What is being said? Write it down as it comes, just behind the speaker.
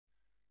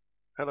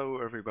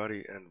Hello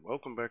everybody and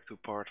welcome back to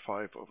part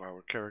 5 of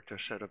our character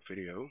setup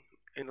video.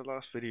 In the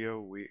last video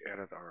we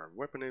added our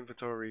weapon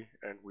inventory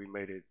and we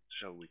made it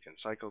so we can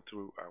cycle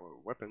through our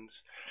weapons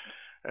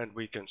and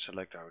we can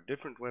select our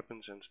different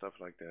weapons and stuff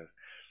like that.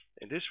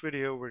 In this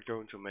video we're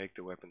going to make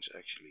the weapons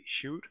actually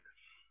shoot.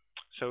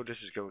 So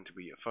this is going to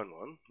be a fun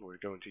one.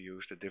 We're going to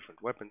use the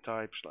different weapon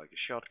types like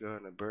a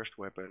shotgun, a burst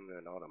weapon,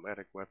 an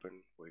automatic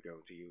weapon. We're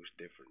going to use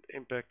different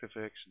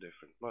impactFX,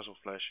 different muzzle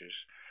flashes.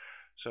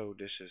 So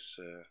this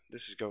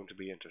is going to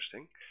be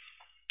interesting.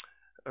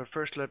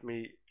 First, let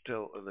me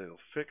tell a little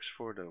fix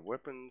for the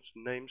weapons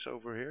names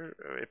over here.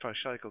 If I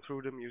cycle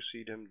through them, you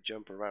see them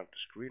jump around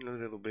the screen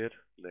a little bit.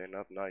 They're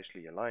not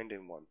nicely aligned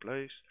in one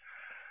place.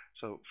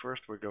 So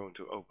first we're going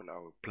to open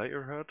our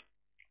player HUD.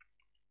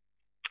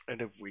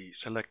 And if we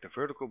select the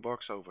vertical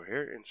box over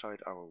here inside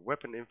our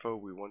weapon info,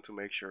 we want to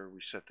make sure we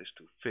set this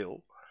to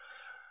fill.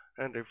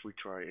 And if we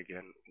try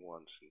again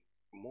once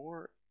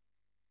more,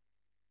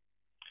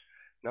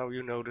 now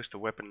you notice the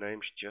weapon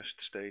names just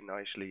stay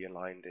nicely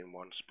aligned in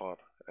one spot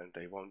and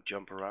they won't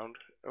jump around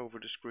over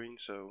the screen,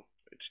 so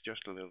it's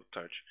just a little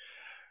touch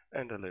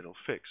and a little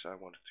fix I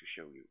wanted to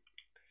show you.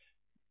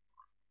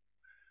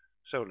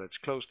 So let's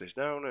close this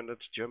down and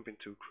let's jump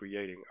into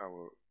creating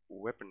our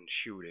weapon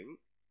shooting.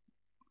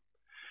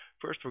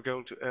 First we're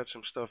going to add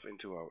some stuff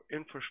into our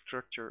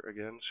infrastructure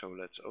again, so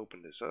let's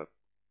open this up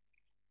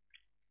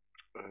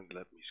and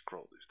let me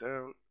scroll this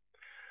down.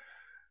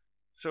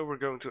 So we're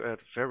going to add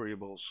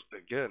variables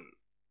again.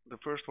 The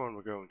first one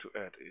we're going to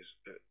add is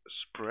a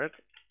spread,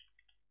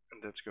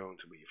 and that's going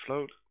to be a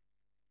float.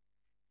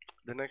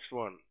 The next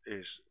one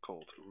is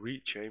called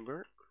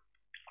rechamber.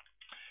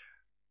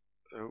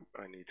 So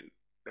I need to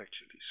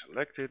actually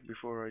select it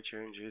before I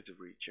change it,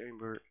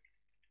 rechamber.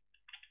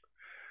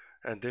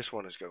 And this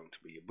one is going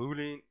to be a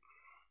boolean.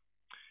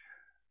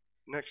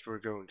 Next we're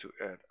going to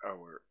add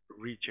our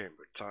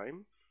rechamber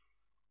time.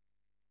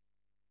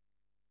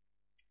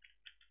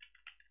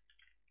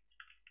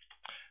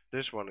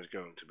 This one is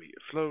going to be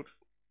a float.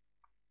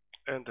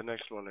 And the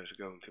next one is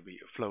going to be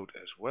a float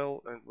as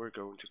well, and we're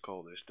going to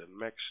call this the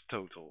max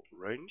total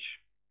range.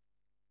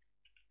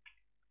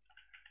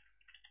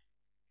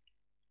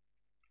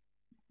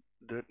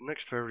 The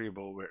next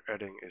variable we're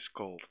adding is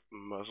called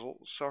muzzle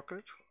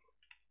socket.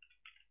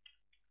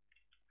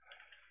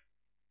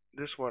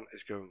 This one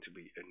is going to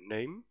be a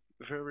name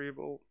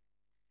variable.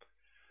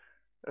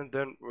 And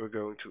then we're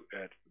going to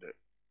add the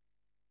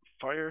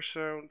fire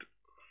sound.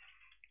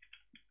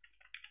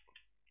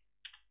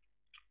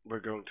 We're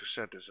going to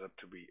set this up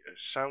to be a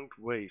sound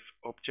wave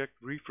object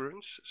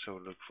reference. So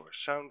look for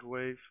sound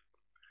wave.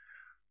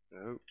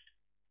 No,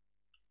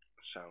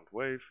 sound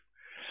wave.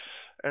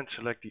 And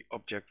select the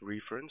object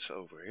reference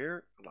over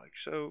here, like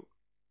so.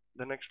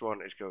 The next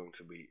one is going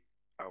to be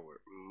our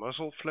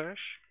muzzle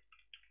flash.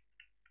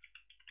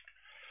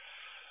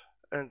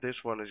 And this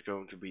one is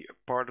going to be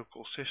a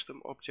particle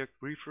system object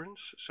reference.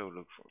 So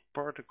look for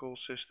particle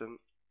system.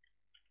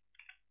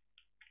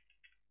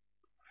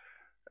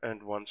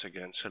 And once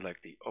again select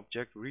the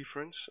object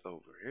reference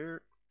over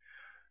here.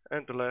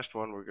 And the last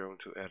one we're going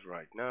to add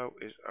right now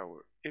is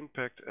our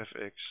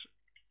impactFX.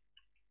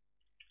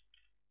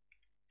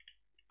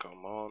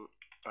 Come on,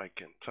 I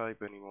can't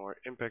type anymore.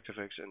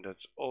 impactFX, and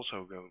that's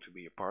also going to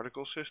be a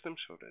particle system,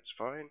 so that's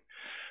fine.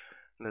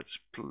 Let's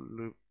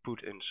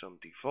put in some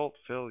default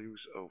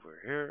values over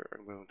here.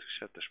 I'm going to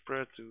set the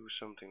spread to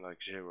something like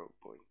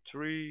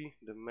 0.3.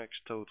 The max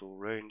total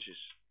range is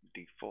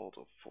default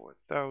of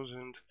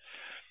 4000.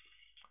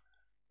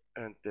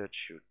 And that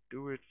should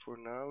do it for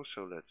now.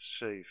 So let's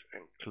save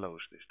and close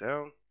this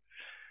down.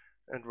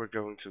 And we're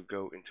going to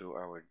go into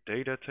our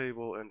data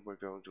table and we're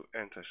going to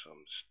enter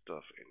some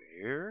stuff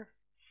in here.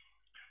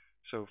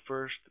 So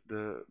first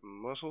the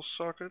muzzle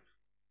socket.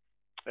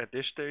 At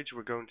this stage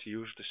we're going to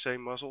use the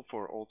same muzzle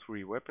for all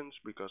three weapons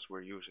because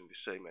we're using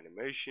the same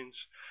animations.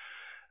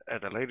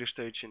 At a later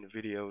stage in the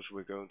videos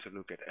we're going to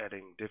look at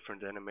adding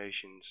different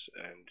animations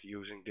and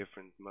using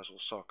different muzzle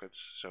sockets,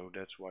 so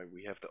that's why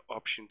we have the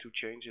option to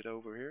change it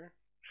over here.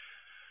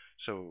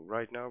 So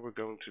right now we're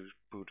going to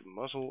put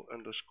muzzle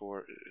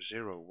underscore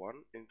 01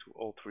 into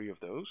all three of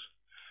those.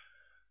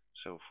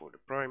 So for the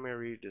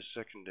primary, the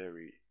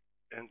secondary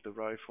and the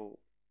rifle,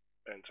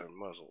 enter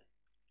muzzle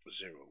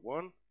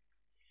 01.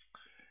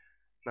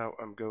 Now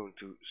I'm going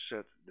to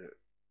set the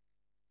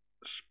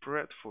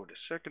spread for the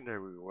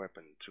secondary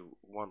weapon to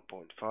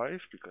 1.5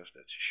 because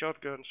that's a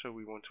shotgun, so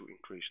we want to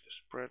increase the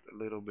spread a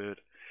little bit.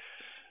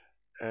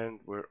 And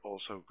we're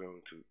also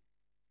going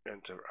to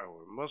enter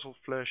our muzzle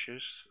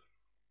flashes.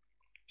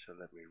 So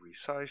let me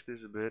resize this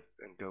a bit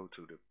and go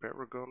to the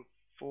Paragon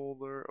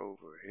folder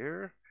over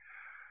here.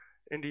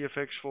 In the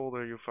FX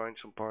folder you find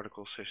some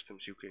particle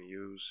systems you can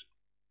use.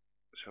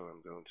 So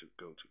I'm going to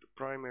go to the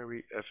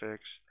primary FX.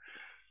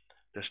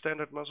 The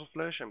standard muzzle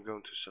flash, I'm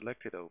going to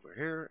select it over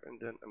here and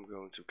then I'm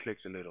going to click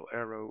the little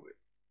arrow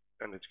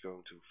and it's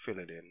going to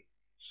fill it in.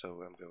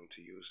 So I'm going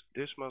to use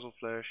this muzzle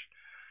flash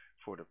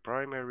for the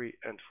primary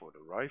and for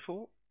the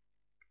rifle.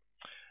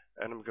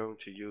 And I'm going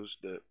to use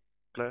the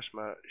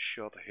plasma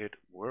shot hit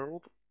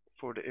world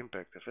for the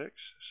impactFX.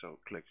 So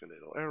click the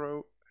little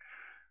arrow,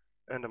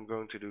 and I'm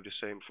going to do the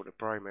same for the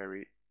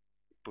primary,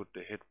 put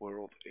the hit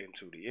world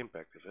into the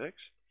impactFX.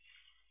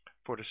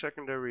 For the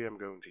secondary, I'm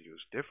going to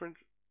use different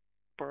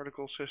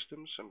particle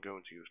systems. I'm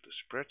going to use the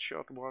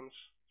spreadshot ones.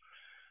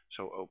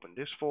 So open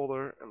this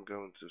folder, I'm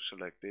going to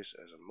select this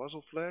as a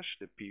muzzle flash,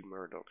 the P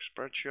Murdoch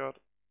spreadshot,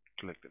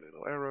 click the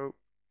little arrow,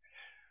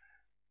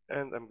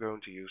 and I'm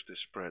going to use the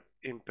spread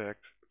impact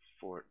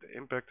for the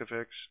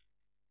impactFX.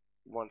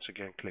 Once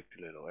again click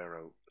the little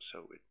arrow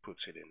so it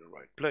puts it in the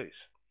right place.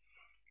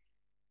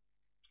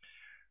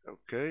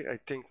 Okay, I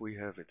think we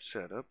have it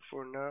set up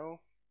for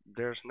now.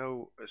 There's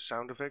no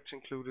sound effects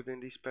included in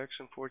these packs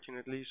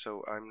unfortunately,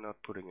 so I'm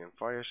not putting in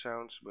fire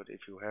sounds, but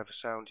if you have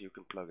a sound you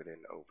can plug it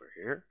in over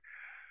here.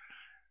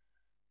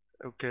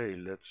 Okay,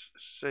 let's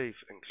save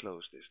and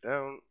close this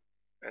down.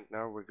 And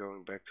now we're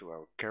going back to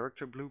our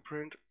character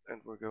blueprint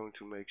and we're going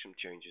to make some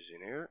changes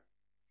in here.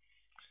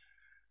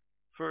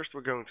 First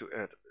we're going to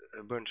add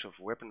a bunch of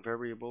weapon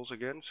variables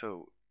again,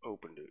 so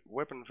open the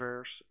weapon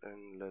vars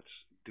and let's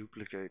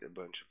duplicate a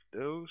bunch of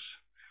those.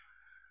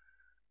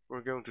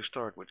 We're going to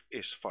start with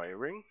is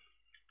firing.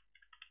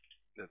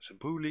 That's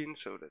a boolean,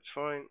 so that's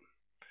fine.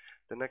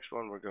 The next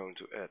one we're going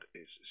to add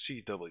is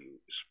CW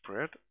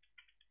spread.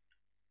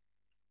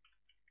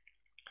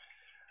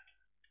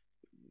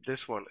 This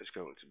one is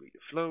going to be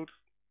a float.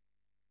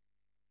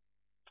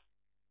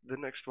 The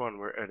next one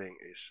we're adding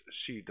is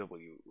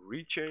CW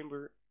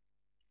rechamber.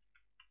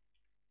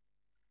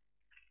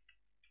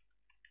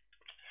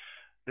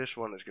 This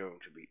one is going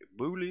to be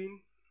a boolean.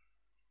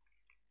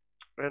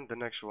 And the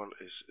next one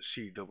is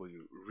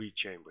CW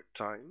rechamber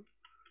time.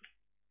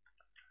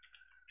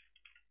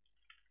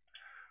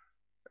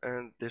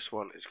 And this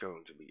one is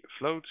going to be a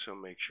float, so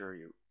make sure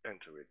you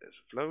enter it as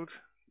a float.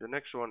 The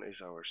next one is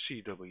our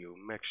CW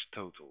max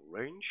total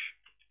range.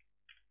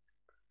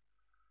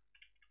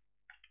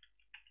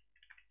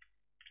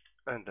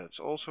 And that's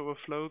also a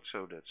float,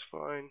 so that's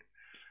fine.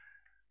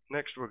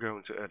 Next we're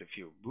going to add a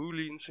few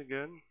booleans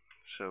again.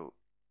 So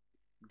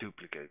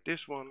duplicate this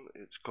one,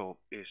 it's called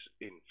is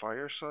in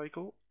fire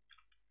cycle.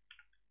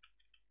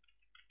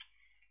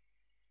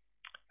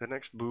 The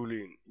next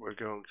boolean we're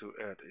going to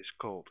add is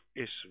called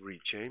is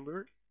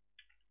rechamber.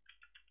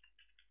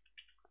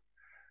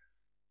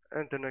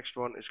 And the next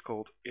one is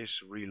called is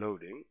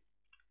reloading.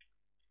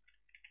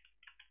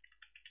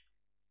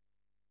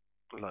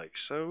 Like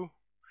so.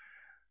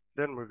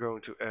 Then we're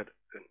going to add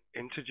an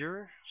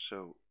integer.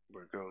 So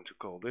we're going to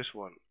call this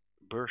one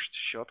burst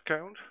shot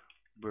count.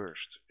 Burst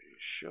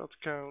shot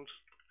count.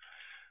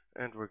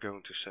 And we're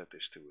going to set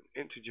this to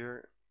an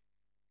integer.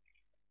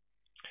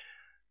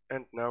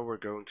 And now we're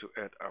going to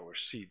add our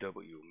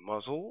CW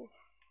muzzle.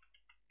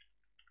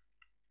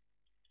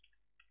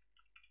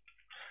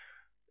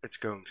 It's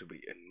going to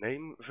be a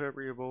name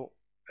variable,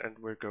 and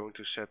we're going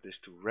to set this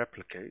to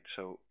replicate.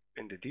 So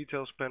in the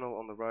details panel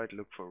on the right,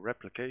 look for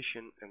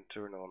replication and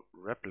turn on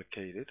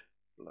replicated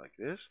like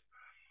this.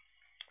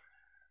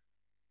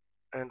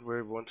 And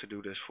we want to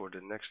do this for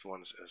the next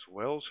ones as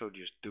well, so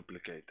just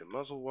duplicate the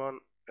muzzle one,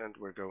 and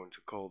we're going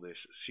to call this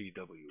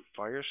CW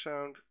fire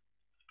sound.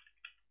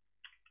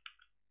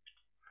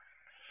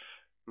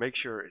 Make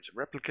sure it's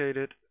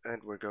replicated,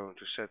 and we're going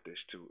to set this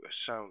to a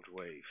sound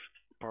wave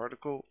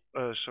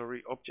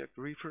object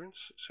reference.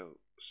 So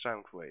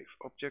sound wave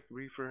object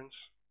reference.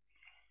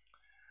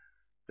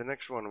 The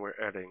next one we're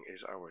adding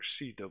is our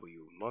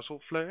CW muzzle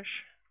flash.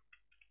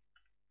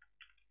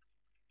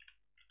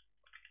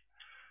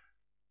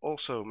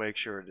 Also make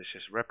sure this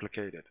is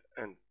replicated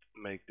and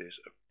make this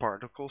a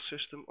particle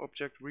system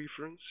object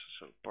reference.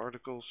 So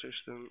particle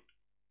system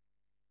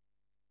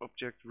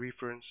object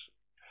reference.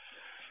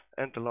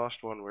 And the last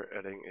one we're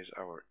adding is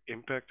our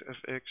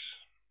impactFX,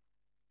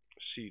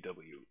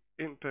 CW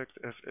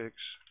impactFX.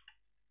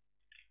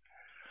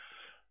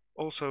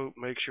 Also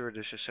make sure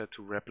this is set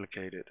to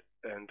replicated,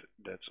 and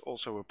that's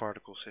also a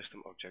particle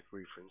system object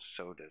reference,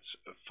 so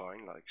that's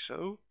fine like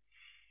so.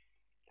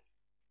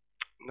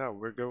 Now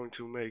we're going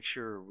to make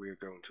sure we're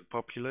going to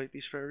populate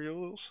these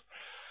variables.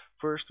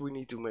 First we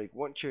need to make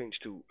one change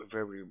to a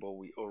variable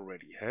we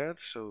already had,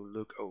 so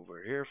look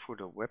over here for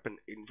the weapon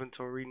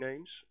inventory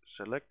names,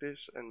 select this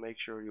and make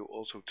sure you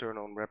also turn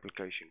on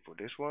replication for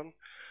this one.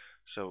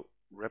 So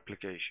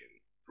replication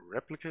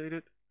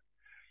replicated.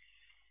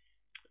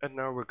 And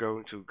now we're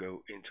going to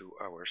go into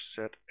our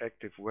set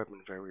active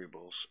weapon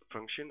variables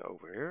function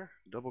over here,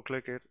 double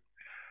click it,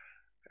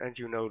 and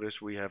you notice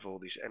we have all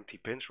these empty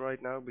pins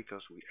right now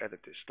because we added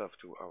this stuff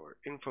to our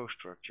info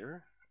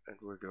structure. And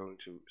we're going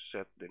to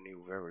set the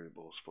new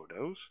variables for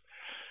those.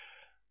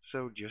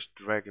 So just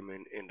drag them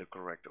in the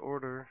correct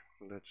order.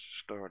 Let's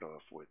start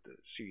off with the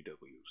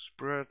CW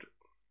spread,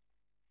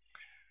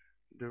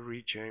 the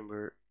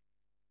rechamber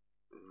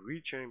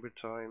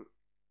time,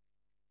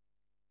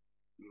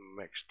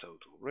 max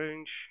total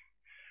range.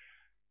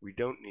 We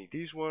don't need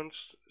these ones,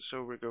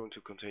 so we're going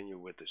to continue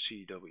with the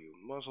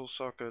CW muzzle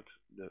socket,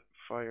 the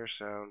fire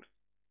sound,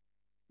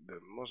 the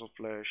muzzle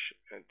flash,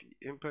 and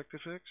the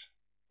impactFX.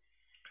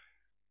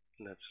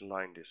 Let's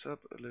line this up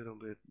a little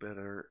bit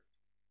better.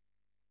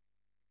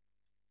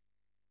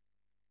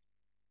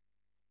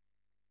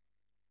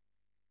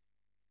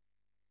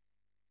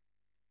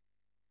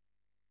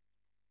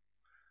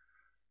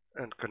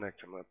 and connect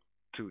them up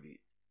to the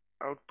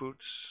outputs.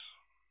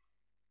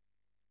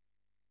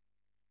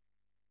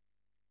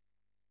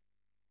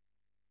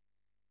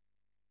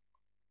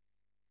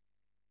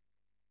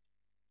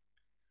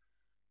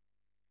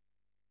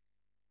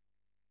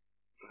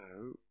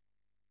 No,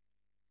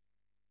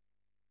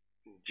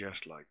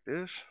 just like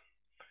this.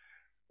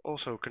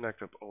 Also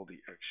connect up all the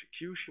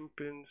execution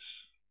pins.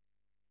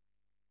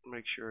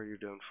 Make sure you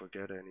don't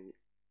forget any.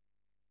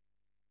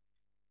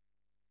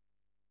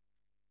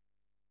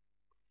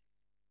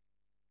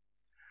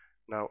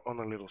 Now, on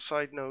a little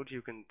side note,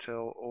 you can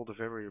tell all the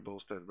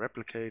variables that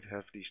replicate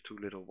have these two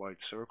little white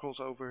circles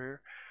over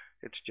here.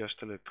 It's just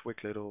a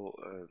quick little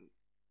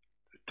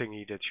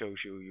thingy that shows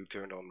you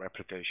turned on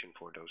replication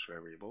for those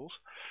variables.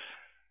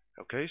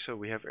 Okay, so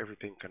we have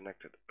everything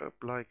connected up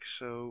like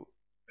so.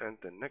 And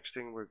the next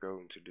thing we're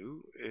going to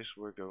do is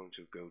we're going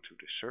to go to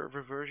the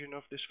server version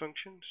of this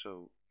function.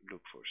 So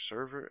look for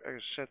server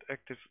set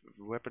active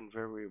weapon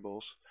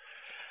variables.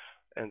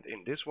 And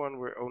in this one,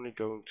 we're only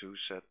going to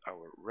set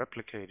our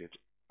replicated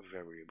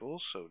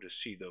variables. So the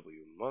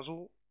CW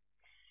muzzle,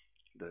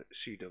 the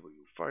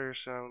CW fire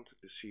sound,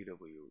 the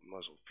CW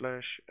muzzle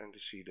flash, and the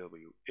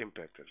CW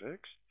impactFX.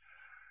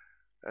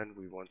 And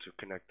we want to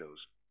connect those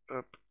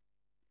up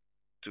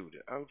to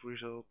the out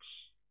results.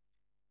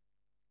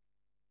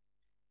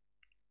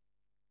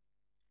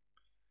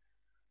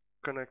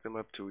 Connect them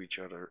up to each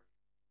other.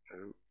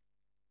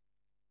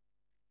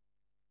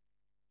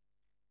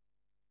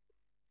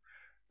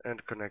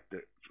 And connect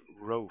the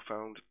row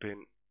found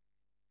pin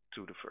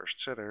to the first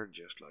setter,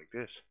 just like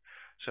this.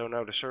 So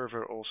now the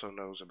server also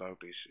knows about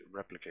these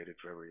replicated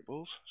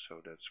variables,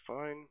 so that's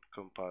fine.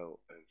 Compile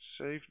and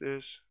save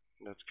this.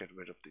 Let's get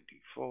rid of the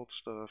default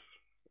stuff.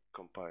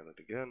 Compile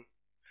it again.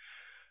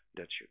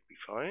 That should be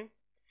fine.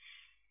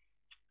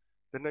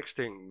 The next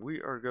thing we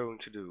are going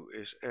to do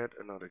is add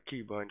another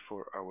keybind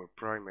for our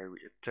primary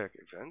attack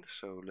event.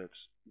 So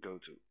let's go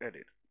to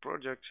Edit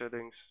Project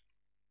Settings.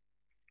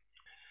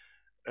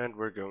 And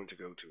we're going to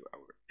go to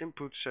our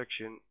input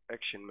section,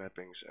 action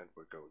mappings, and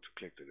we're going to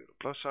click the little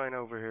plus sign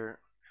over here.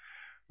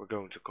 We're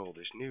going to call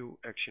this new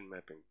action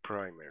mapping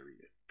primary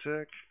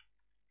attack.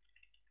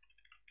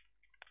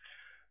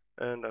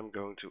 And I'm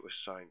going to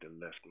assign the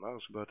left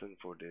mouse button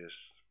for this.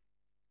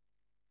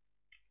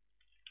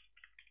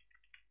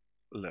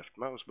 Left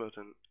mouse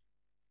button.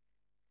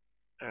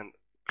 And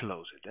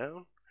close it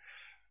down.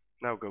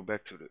 Now go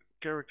back to the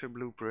character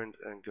blueprint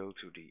and go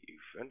to the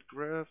event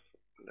graph.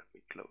 Let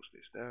me close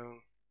this down.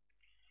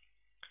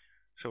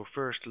 So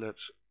first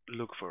let's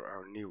look for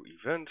our new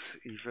event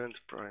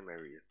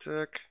primary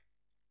attack.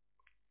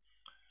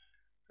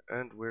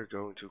 And we're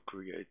going to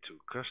create two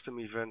custom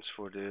events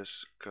for this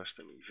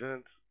custom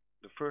event.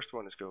 The first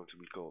one is going to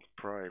be called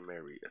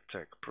primary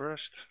attack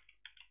pressed.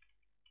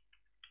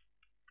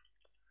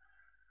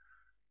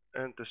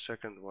 And the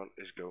second one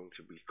is going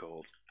to be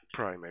called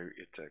primary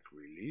attack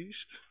released.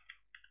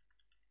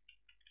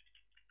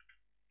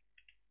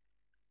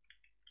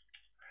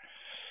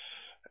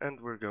 And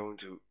we're going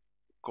to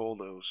call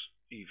those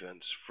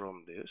events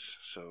from this.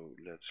 So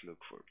let's look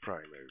for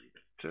primary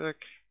attack,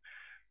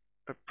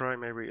 a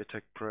primary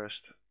attack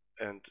pressed,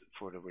 and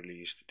for the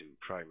released do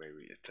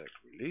primary attack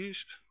released.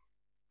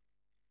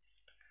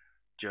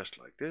 Just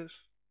like this.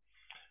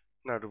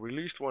 Now the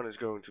released one is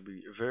going to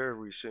be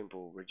very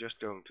simple. We're just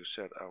going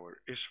to set our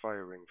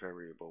isFiring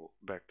variable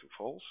back to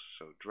false.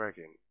 So drag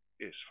in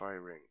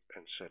isFiring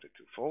and set it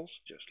to false,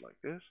 just like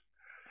this.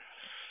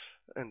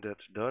 And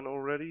that's done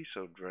already,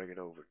 so drag it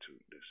over to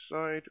the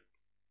side.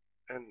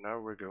 And now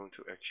we're going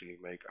to actually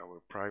make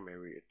our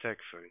primary attack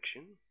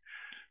function.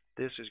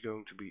 This is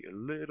going to be a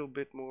little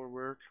bit more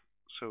work,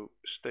 so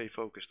stay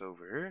focused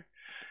over here.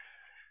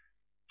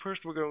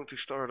 First we're going to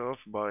start off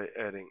by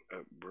adding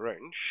a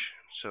branch.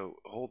 So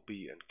hold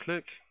B and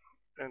click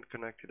and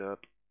connect it up.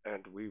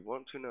 And we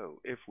want to know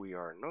if we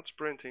are not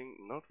sprinting,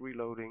 not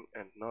reloading,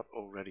 and not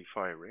already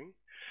firing.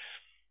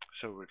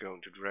 So we're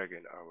going to drag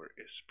in our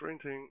is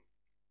sprinting.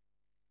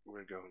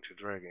 We're going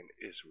to drag in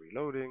is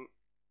reloading.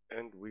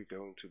 And we're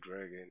going to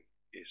drag in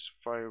is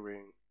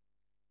firing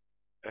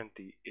and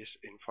the is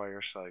in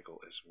fire cycle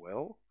as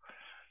well.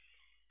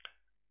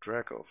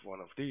 Drag off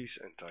one of these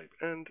and type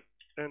end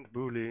and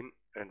boolean,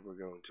 and we're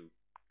going to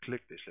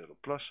click this little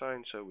plus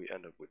sign so we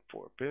end up with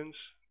 4 pins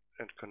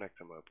and connect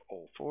them up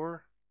all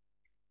 4.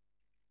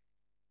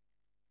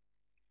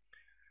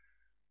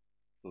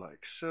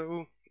 Like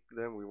so.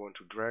 Then we want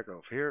to drag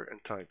off here and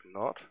type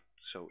not.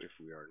 So if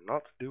we are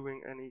not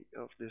doing any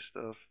of this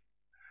stuff,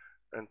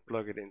 and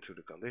plug it into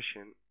the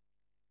condition,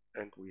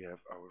 and we have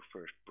our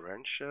first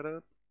branch set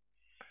up.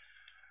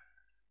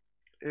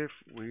 If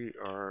we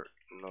are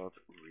not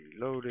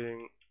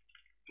reloading,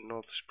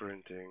 not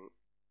sprinting,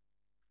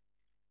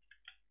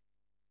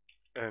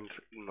 and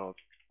not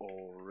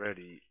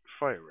already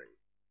firing.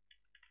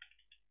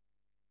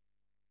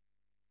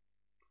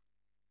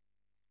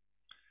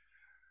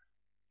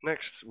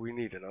 Next, we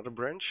need another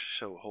branch,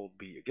 so hold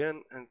B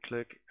again and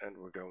click, and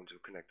we're going to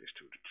connect this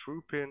to the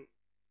true pin.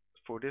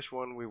 For this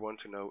one, we want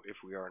to know if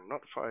we are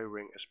not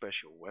firing a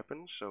special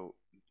weapon, so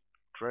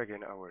drag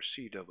in our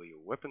CW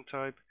weapon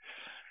type,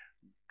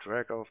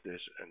 drag off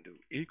this and do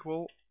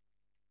equal.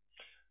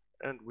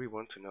 And we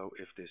want to know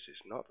if this is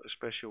not a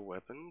special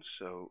weapon,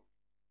 so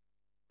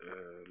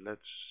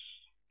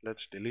let's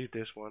delete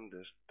this one.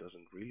 This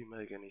doesn't really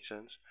make any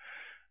sense.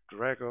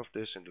 Drag off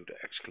this and do the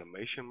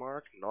exclamation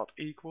mark, not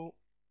equal,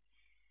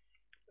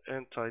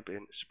 and type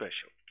in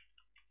special.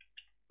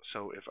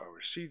 So if our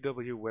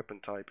CW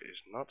weapon type is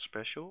not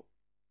special,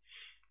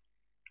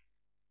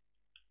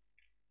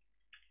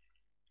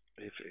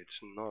 if it's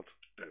not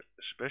a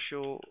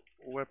special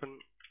weapon,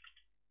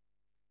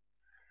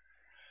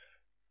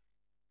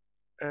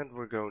 and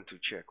we're going to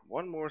check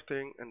one more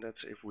thing, and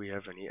that's if we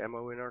have any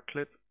ammo in our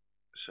clip.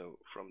 So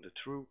from the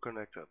true,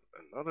 connect up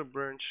another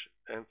branch,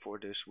 and for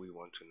this we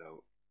want to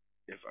know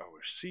if our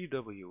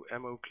CW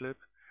ammo clip,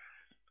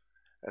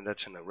 and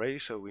that's an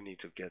array, so we need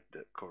to get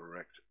the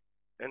correct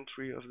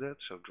entry of that.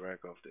 So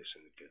drag off this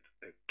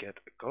and get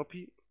a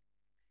copy.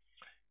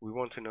 We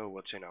want to know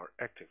what's in our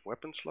active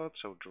weapon slot,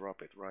 so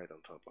drop it right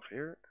on top of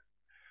here.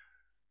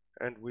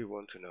 And we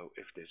want to know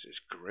if this is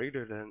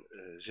greater than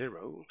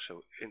 0,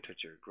 so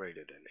integer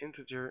greater than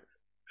integer,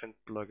 and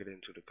plug it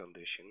into the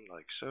condition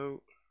like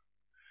so.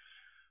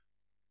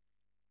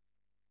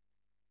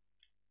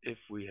 If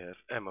we have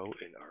ammo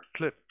in our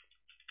clip.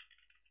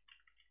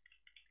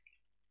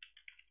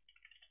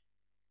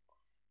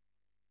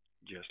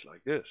 Just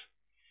like this.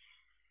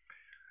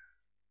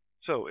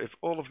 So if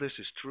all of this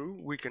is true,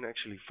 we can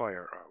actually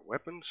fire our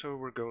weapon. So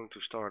we're going to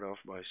start off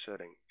by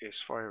setting is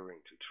firing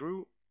to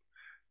true.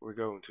 We're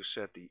going to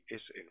set the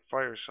is in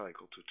fire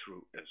cycle to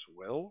true as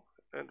well.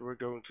 And we're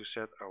going to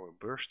set our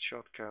burst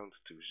shot count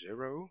to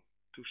 0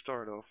 to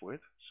start off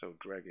with. So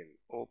drag in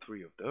all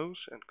 3 of those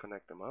and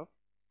connect them up.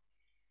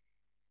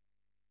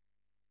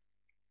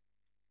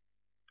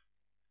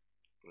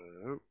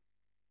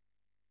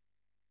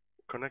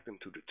 Connect them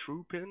to the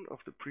true pin of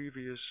the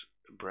previous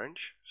branch,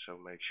 so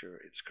make sure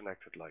it's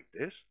connected like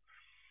this.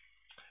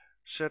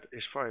 Set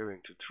is firing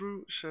to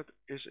true, set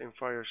is in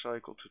fire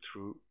cycle to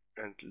true,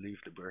 and leave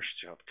the burst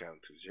shot count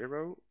to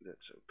 0,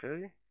 that's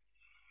okay.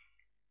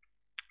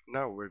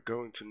 Now we're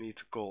going to need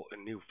to call a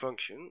new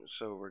function,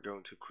 so we're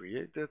going to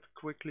create that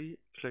quickly.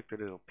 Click the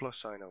little plus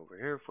sign over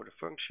here for the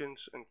functions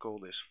and call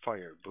this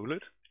fire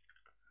bullet.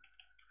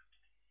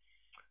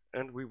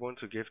 And we want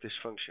to give this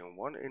function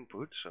one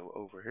input, so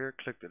over here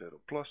click the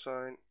little plus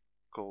sign,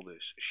 call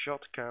this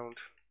shot count,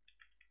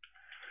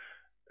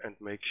 and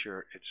make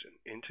sure it's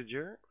an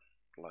integer,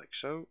 like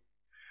so.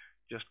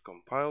 Just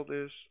compile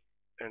this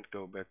and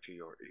go back to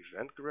your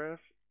event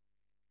graph.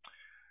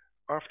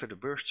 After the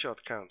burst shot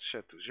count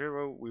set to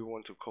 0, we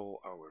want to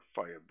call our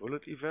fire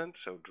bullet event,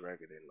 so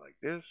drag it in like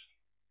this.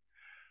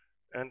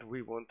 And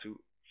we want to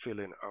fill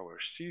in our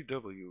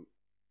CW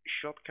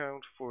shot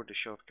count for the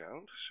shot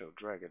count, so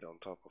drag it on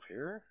top of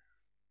here,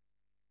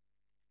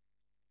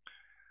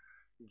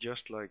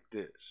 just like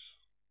this.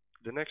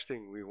 The next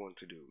thing we want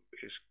to do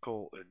is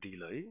call a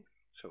delay,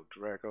 so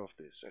drag off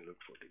this and look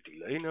for the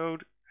delay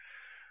node,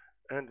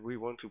 and we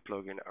want to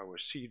plug in our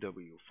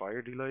CW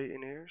fire delay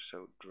in here,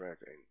 so drag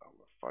in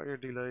our fire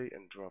delay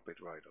and drop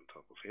it right on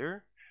top of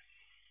here.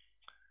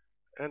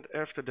 And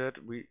after that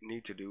we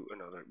need to do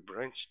another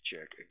branch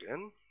check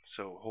again,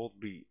 so hold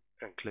B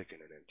and click in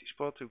an empty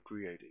spot to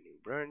create a new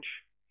branch,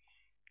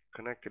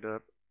 connect it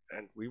up,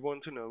 and we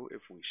want to know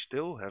if we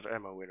still have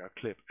ammo in our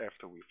clip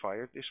after we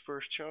fired this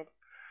first shot,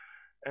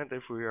 and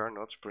if we are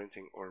not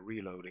sprinting or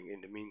reloading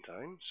in the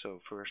meantime. So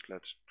first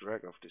let's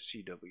drag off the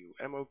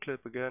CW ammo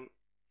clip again,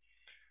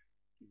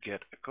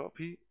 get a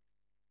copy.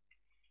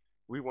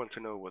 We want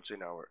to know what's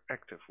in our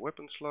active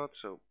weapon slot,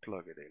 so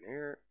plug it in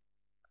here.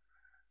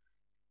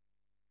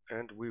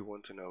 And we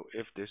want to know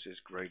if this is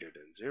greater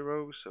than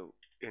 0, so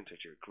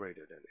integer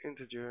greater than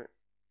integer.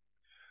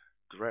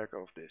 Drag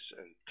off this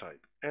and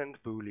type end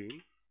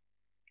boolean.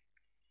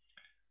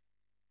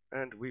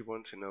 And we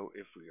want to know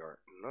if we are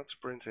not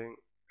sprinting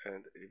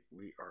and if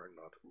we are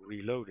not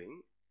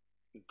reloading.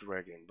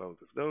 Drag in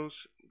both of those,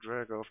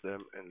 drag off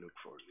them and look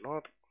for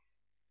not.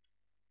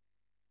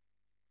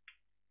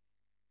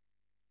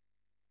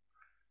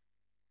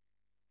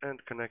 And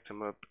connect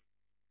them up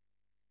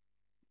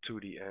to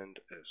the end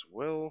as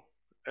well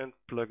and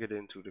plug it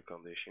into the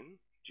condition,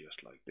 just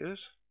like this.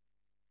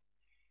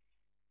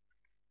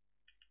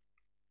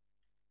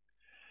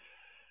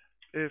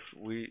 If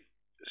we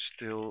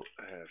still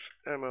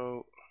have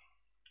ammo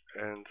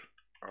and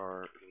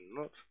are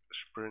not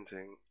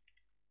sprinting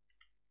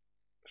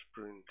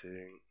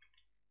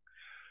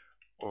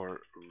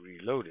or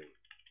reloading.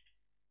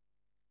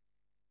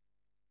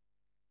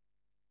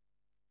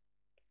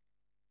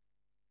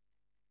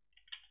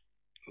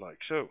 Like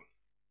so.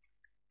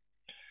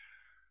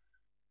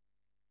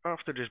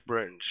 After this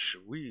branch,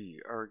 we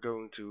are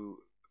going to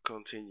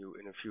continue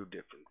in a few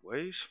different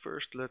ways.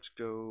 First, let's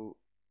go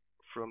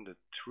from the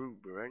true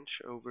branch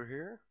over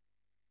here.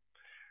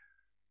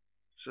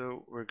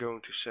 So we're going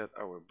to set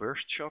our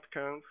burst shot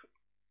count,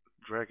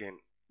 drag in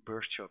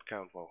burst shot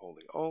count while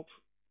holding Alt,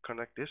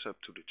 connect this up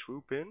to the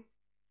true pin,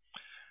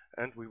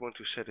 And we want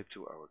to set it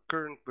to our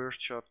current burst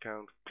shot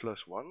count +1.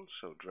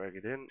 So drag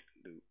it in,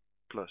 do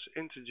plus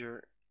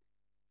integer,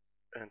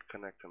 and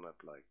connect them up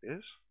like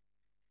this.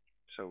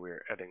 So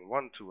we're adding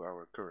 1 to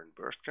our current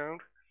burst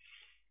count.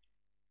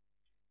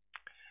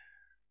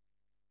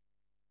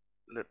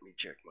 Let me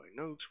check my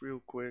notes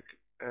real quick.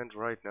 And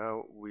right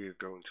now we're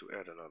going to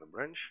add another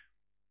branch.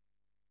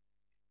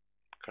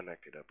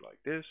 Connect it up like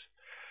this.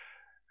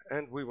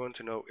 And we want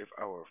to know if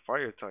our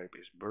fire type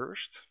is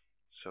burst.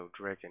 So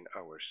drag in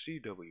our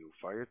CW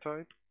fire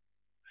type.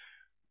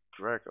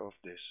 Drag off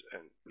this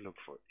and look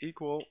for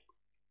equal.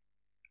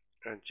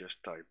 And just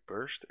type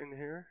burst in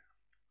here.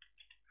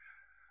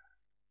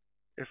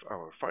 If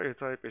our fire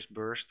type is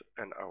burst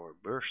and our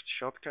burst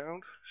shot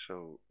count,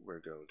 so we're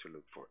going to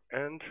look for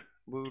AND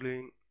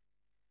boolean,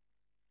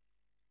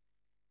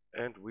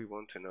 and we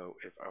want to know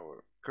if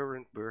our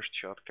current burst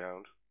shot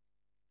count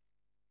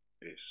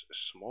is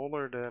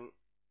smaller than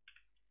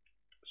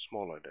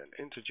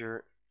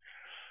integer,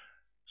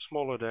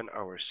 smaller than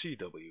our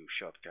CW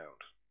shot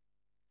count.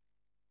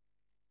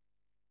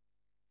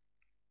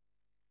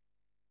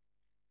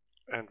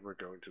 And we're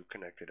going to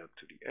connect it up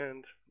to the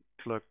end,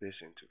 plug this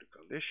into the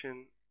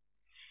condition.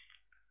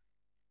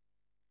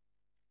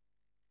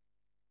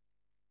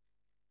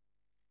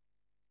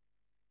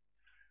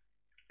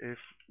 If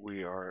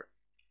we are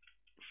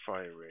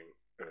firing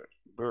a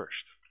burst.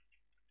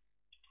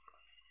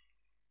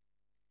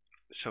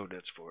 So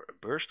that's for a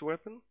burst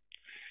weapon.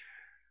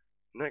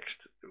 Next,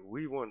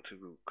 we want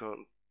to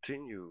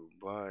continue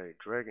by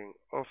dragging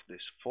off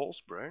this false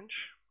branch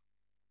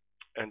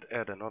and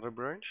add another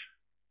branch.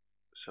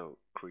 So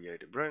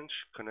create a branch,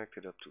 connect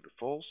it up to the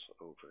false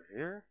over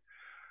here.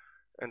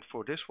 And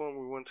for this one,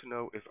 we want to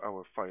know if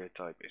our fire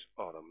type is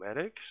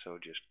automatic. So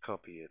just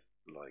copy it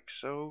like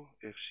so.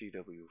 If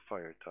CW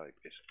fire type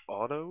is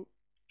auto.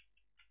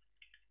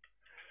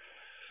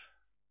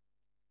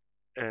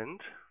 And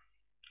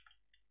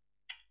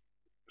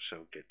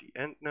so get the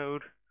end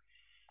node.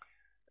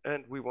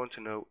 And we want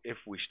to know if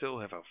we still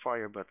have our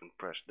fire button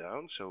pressed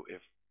down. So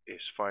if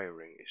is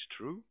firing is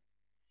true.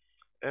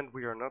 And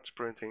we are not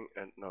sprinting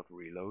and not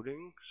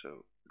reloading.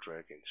 So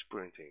drag in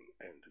sprinting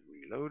and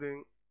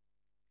reloading.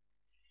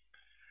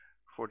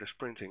 For the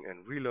sprinting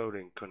and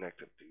reloading,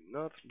 connect it to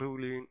not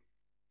boolean.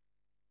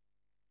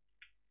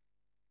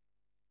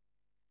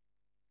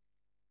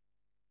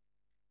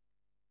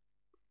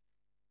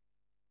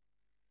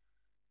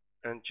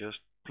 And just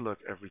plug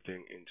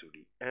everything into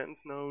the AND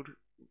node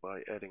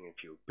by adding a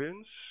few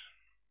pins.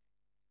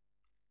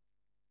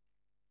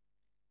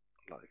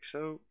 Like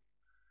so.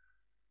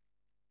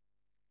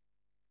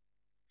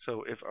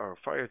 So if our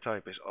fire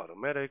type is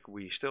automatic,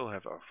 we still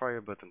have our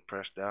fire button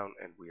pressed down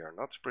and we are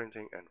not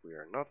sprinting and we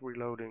are not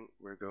reloading,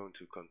 we're going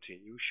to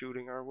continue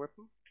shooting our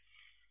weapon.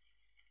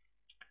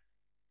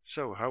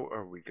 So how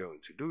are we going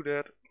to do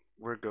that?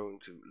 We're going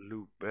to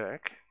loop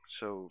back.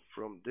 So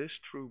from this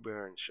true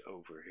branch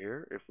over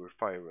here, if we're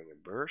firing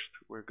a burst,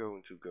 we're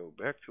going to go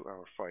back to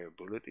our fire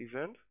bullet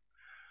event.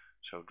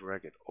 So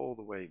drag it all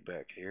the way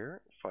back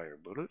here, fire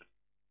bullet.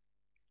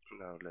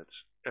 Now let's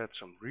add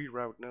some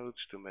reroute nodes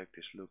to make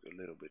this look a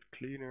little bit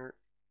cleaner.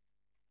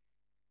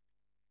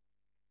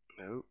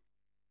 No.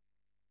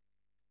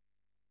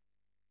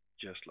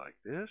 Just like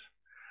this.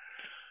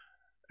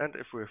 And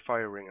if we're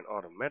firing an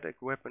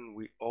automatic weapon,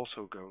 we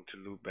also going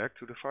to loop back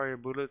to the fire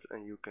bullet,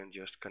 and you can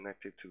just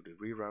connect it to the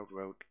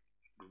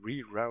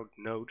reroute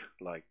node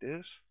like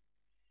this.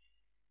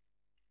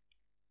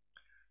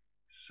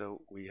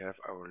 So we have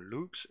our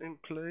loops in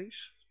place.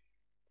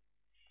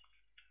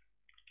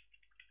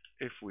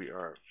 If we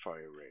are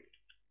firing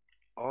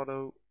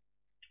auto,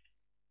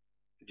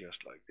 just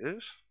like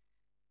this.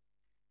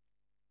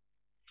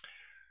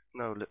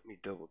 Now let me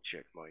double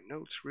check my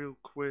notes real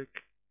quick.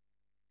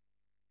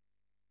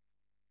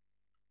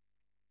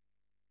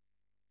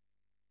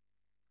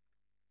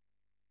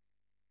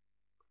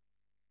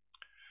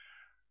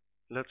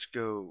 Let's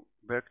go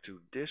back to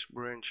this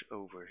branch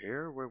over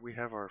here where we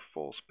have our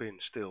false pin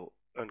still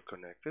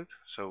unconnected.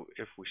 So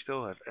if we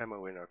still have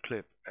ammo in our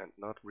clip and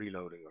not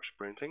reloading or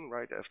sprinting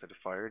right after the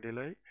fire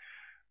delay,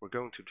 we're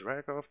going to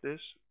drag off this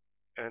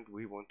and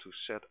we want to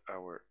set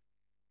our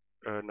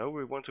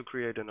we want to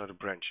create another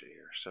branch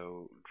here.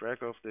 So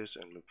drag off this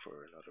and look for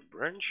another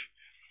branch.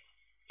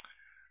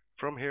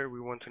 From here we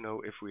want to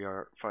know if we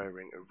are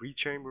firing a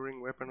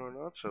rechambering weapon or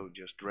not. So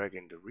just drag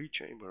in the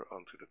rechamber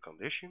onto the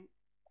condition.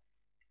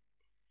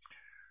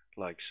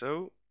 Like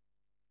so.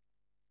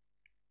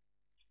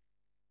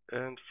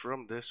 And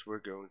from this we're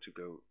going to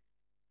go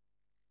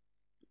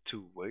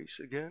 2 ways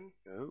again.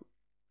 No.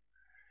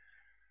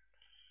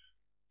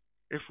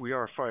 If we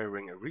are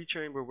firing a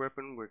rechamber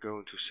weapon, we're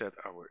going to set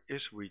our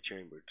is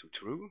rechamber to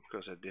true,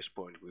 because at this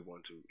point we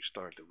want to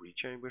start the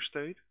rechamber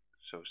state.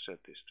 So set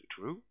this to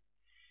true.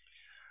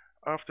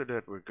 After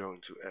that we're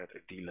going to add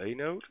a delay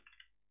node.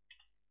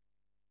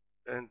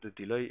 And the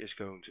delay is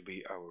going to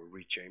be our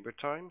rechamber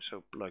time,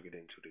 so plug it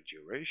into the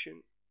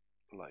duration,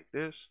 like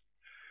this.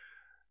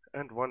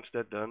 And once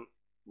that's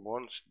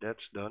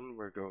done,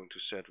 we're going to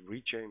set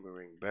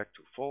rechambering back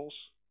to false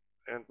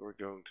and we're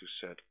going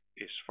to set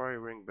is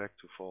firing back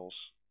to false,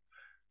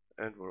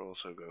 and we're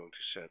also going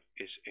to set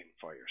is in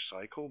fire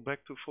cycle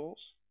back to false.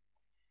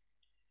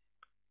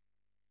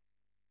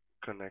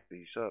 Connect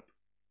these up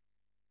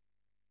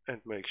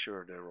and make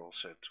sure they're all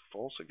set to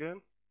false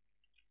again.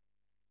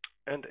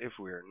 And if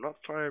we're not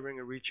firing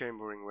a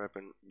rechambering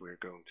weapon, we're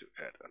going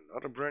to add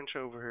another branch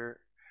over here,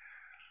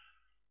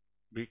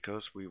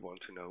 because we want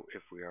to know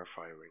if we are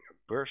firing a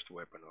burst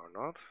weapon or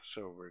not.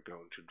 So we're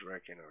going to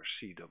drag in our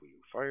CW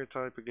fire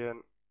type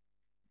again,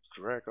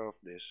 drag off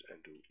this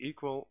and do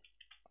equal.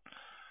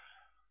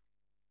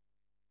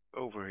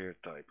 Over here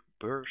type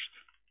burst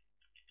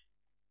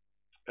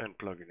and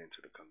plug it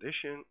into the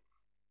condition.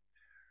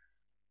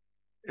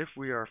 If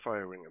we are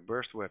firing a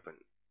burst weapon,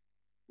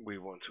 we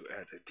want to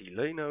add a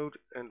delay node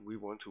and we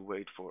want to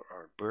wait for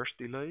our burst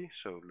delay.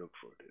 So look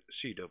for the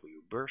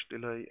CW burst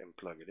delay and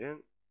plug it in.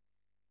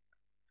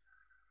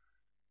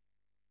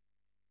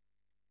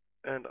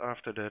 And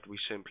after that we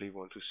simply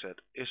want to set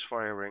is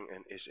firing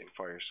and is in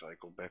fire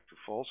cycle back to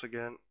false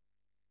again.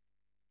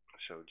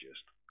 So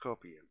just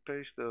copy and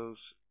paste those,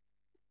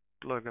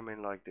 plug them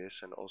in like this,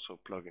 and also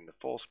plug in the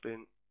false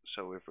pin.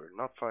 So if we're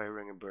not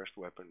firing a burst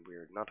weapon,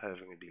 we're not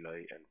having a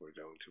delay and we're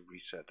going to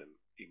reset them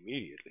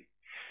immediately.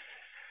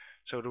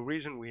 So the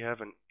reason we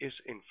have an is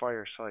in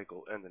fire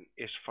cycle and an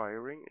is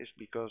firing is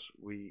because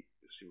we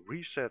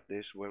reset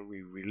this when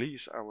we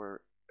release our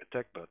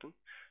attack button.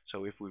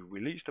 So if we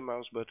release the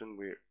mouse button,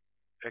 we're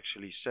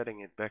actually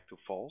setting it back to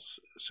false.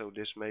 So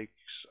this makes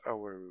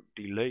our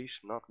delays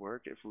not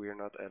work if we are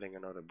not adding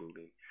another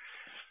boolean.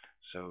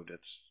 So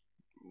that's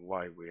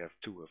why we have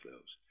two of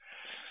those.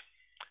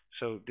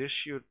 So this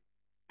should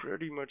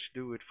pretty much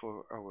do it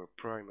for our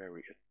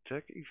primary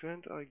attack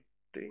event, I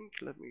think.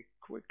 Let me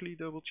quickly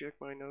double check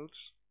my notes.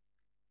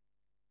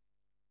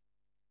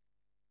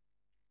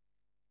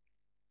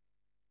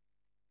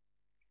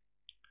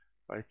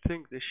 I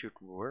think this should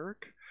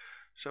work.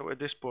 So at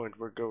this point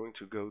we're going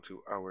to go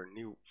to our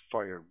new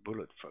fire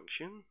bullet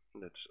function.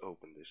 Let's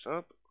open this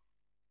up.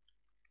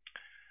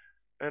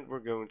 And we're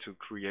going to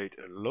create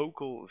a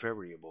local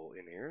variable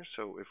in here.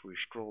 So if we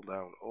scroll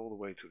down all the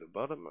way to the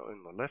bottom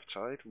on the left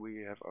side,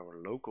 we have our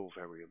local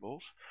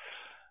variables.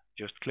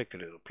 Just click the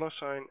little plus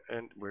sign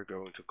and we're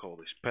going to call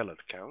this pellet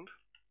count.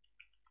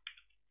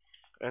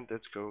 And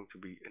that's going to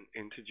be an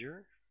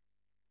integer,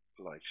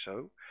 like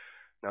so.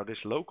 Now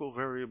this local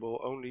variable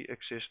only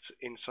exists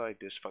inside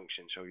this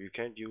function, so you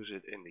can't use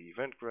it in the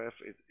event graph.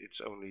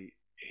 It's only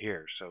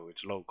here, so it's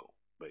local,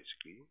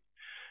 basically.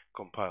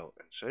 Compile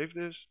and save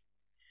this.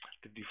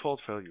 The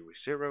default value is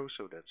 0,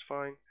 so that's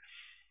fine.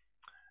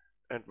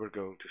 And we're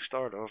going to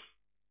start off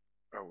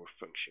our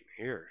function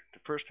here.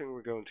 The first thing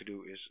we're going to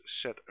do is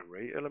set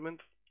array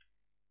element.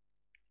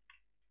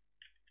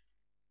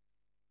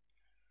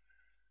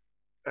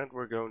 And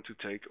we're going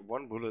to take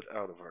one bullet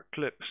out of our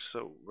clip.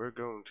 So we're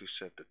going to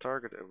set the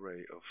target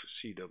array of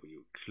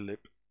CW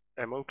clip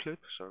ammo clip,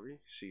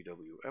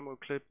 CW ammo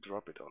clip,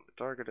 drop it on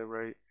the target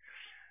array.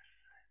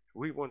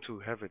 We want to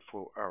have it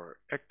for our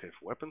active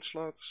weapon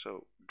slot,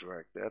 so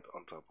drag that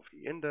on top of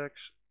the index.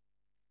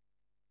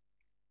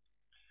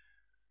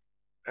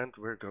 And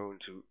we're going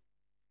to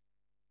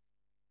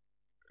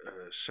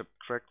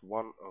subtract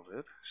one of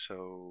it.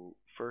 So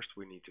first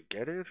we need to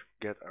get it,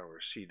 get our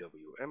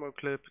CW ammo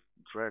clip,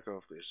 drag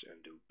off this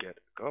and do get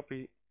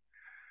copy.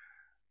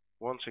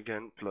 Once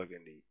again plug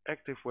in the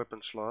active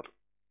weapon slot,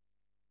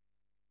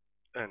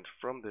 and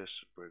from this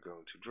we're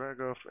going to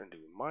drag off and do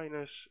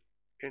minus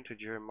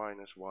integer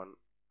 -1.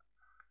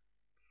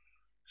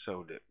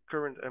 So the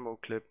current ammo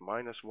clip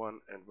 -1,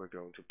 and we're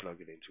going to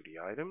plug it into the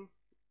item,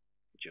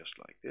 just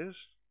like this.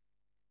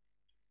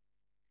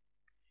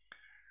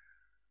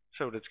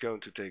 So that's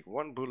going to take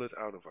one bullet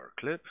out of our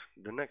clip.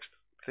 The next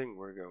thing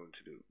we're going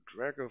to do,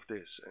 drag off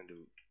this and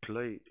do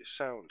play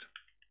sound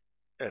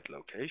at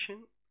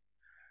location.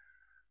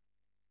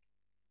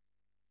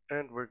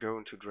 And we're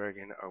going to drag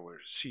in our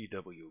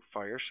CW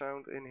fire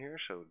sound in here,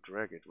 so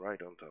drag it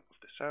right on top of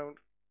the sound.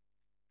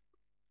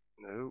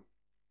 No,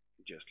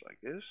 just like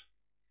this.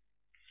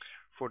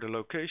 For the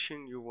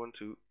location you want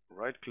to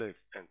right click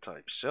and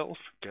type self,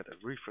 get a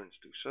reference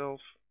to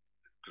self,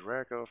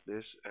 drag off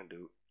this and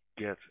do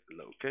get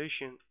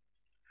location.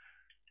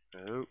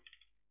 No,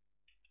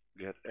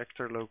 get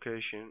actor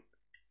location.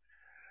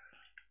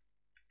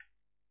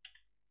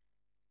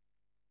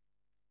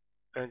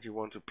 And you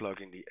want to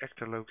plug in the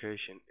actor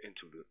location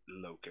into the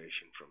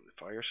location from the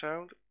fire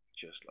sound,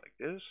 just like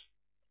this.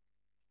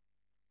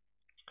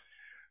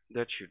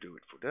 That should do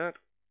it for that.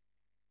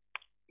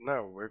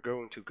 Now we're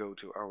going to go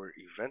to our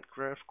event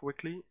graph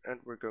quickly,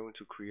 and we're going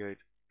to create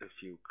a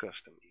few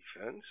custom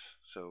events.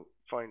 So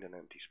find an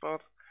empty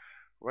spot,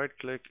 right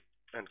click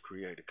and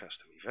create a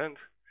custom event.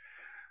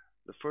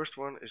 The first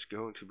one is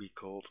going to be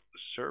called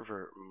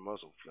server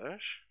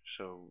muzzleflash.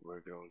 So we're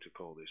going to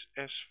call this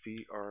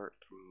SVR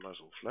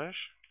muzzleflash.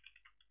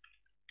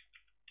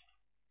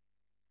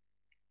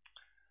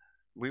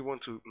 We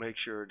want to make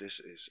sure this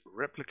is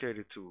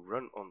replicated to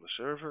run on the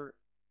server,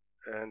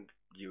 and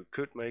you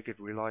could make it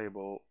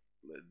reliable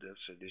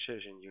That's a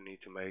decision you need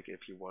to make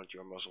if you want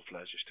your muzzle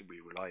flashes to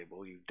be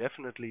reliable. You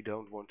definitely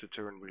don't want to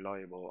turn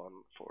reliable on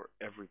for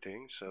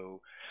everything,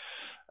 so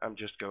I'm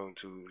just going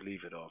to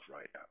leave it off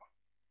right now.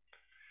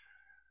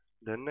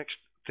 The next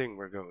thing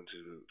we're going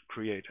to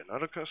create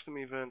another custom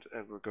event,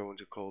 and we're going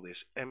to call this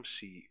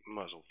MC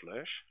muzzle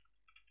flash.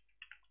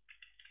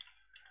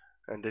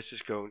 And this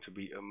is going to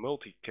be a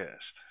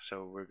multicast.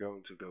 So we're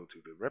going to go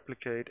to the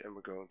replicate and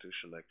we're going to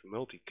select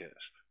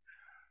multicast.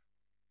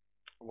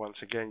 Once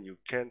again, you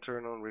can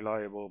turn on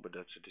reliable, but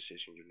that's a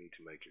decision you need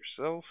to make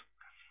yourself.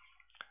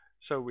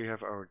 So we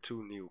have our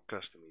two new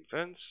custom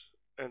events,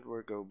 and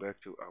we'll go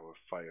back to our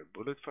fire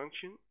bullet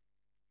function.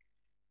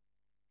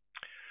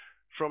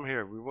 From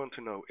here, we want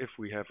to know if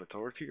we have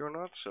authority or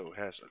not, so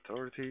has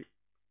authority.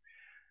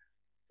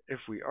 If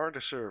we are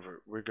the server,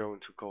 we're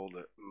going to call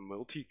the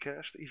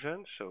multicast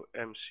event, so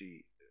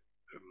MC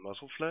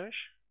muzzle flash.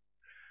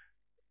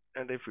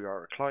 And if we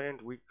are a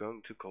client, we're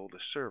going to call the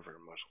server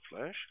muzzle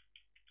flash.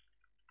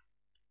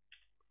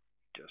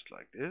 Just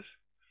like this.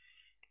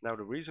 Now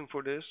the reason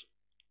for this,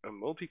 a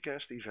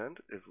multicast event,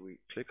 if we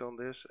click on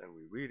this and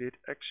we read it,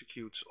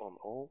 executes on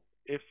all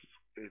if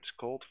it's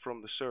called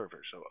from the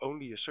server. So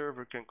only a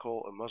server can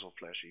call a muzzle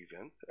flash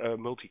event, a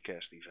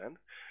multicast event.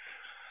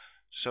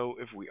 So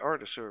if we are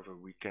the server,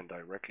 we can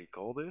directly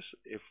call this.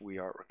 If we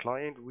are a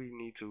client, we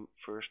need to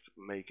first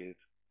make it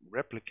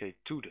replicate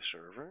to the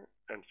server,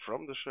 and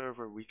from the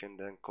server we can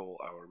then call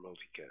our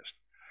multicast.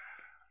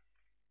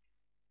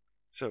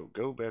 So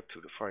go back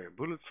to the fire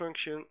bullet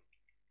function.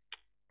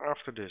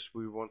 After this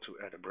we want to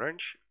add a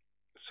branch,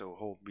 so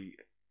hold B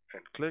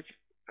and click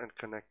and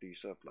connect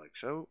these up like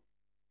so.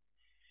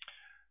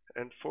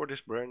 And for this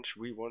branch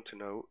we want to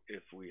know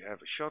if we have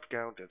a shot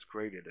count that's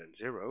greater than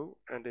 0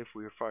 and if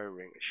we are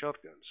firing a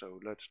shotgun. So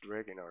let's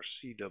drag in our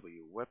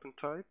CW weapon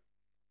type,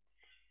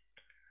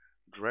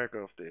 drag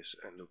off this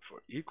and look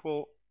for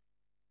equal.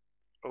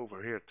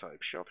 Over here type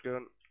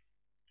shotgun,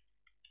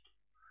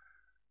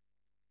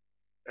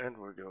 and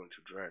we're going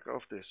to drag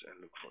off this and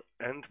look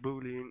for AND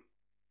boolean.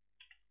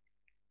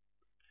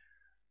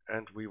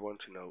 And we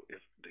want to know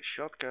if the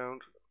shot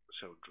count,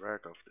 so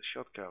drag off the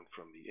shot count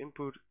from the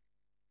input,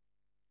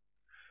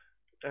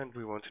 and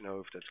we want to know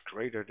if that's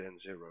greater than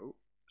 0,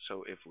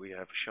 so if we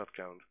have a shot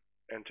count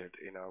entered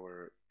in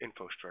our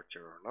info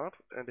structure or not,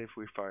 and if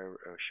we fire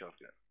a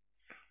shotgun.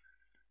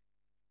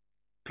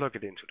 Plug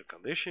it into the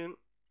condition.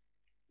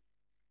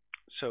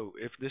 So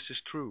if this is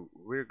true,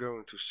 we're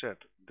going to set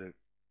the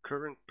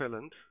current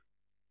pellet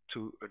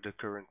to the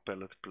current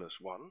pellet plus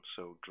 1.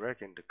 So drag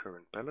in the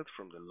current pellet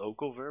from the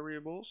local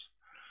variables,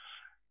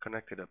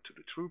 connect it up to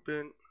the true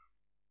pin,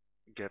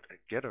 get a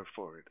getter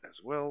for it as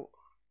well,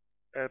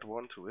 add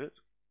 1 to it,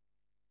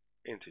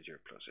 integer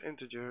plus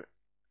integer,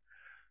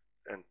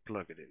 and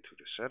plug it into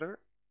the setter.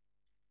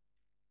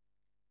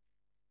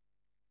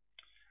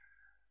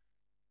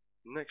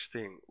 Next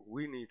thing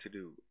we need to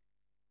do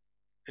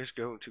is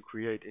going to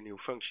create a new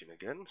function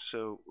again.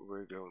 So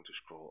we're going to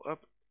scroll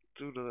up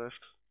to the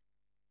left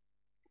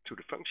to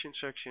the function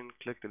section,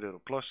 click the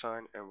little plus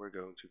sign, and we're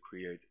going to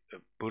create a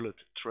bullet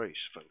trace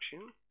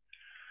function.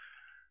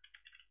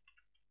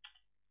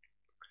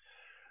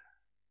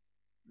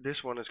 This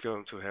one is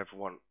going to have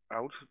one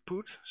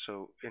output,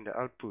 so in the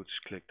outputs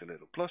click the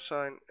little plus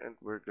sign, and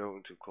we're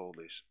going to call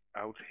this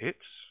out hits.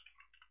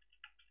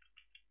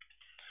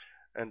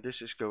 And this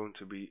is going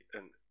to be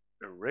an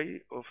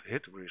array of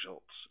hit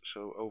results.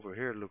 So over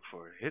here look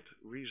for hit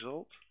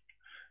result,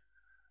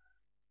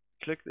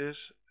 click this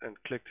and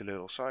click the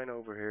little sign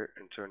over here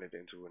and turn it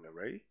into an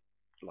array,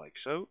 like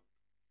so.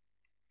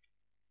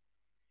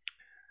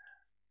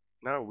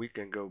 Now we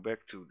can go back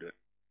to the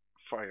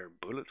fire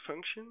bullet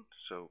function,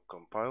 so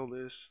compile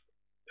this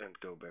and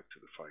go back to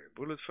the fire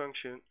bullet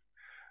function,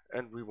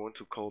 and we want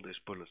to call this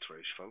bullet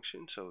trace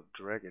function, so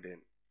drag it in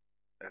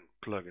and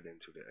plug it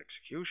into the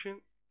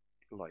execution,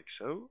 like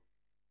so.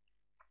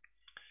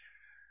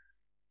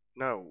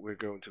 Now we're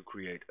going to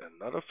create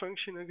another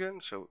function again,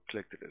 so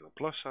click the little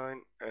plus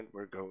sign, and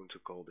we're going to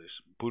call this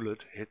bullet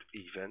hit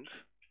event.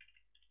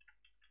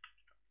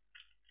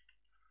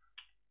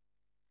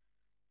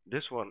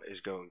 This one is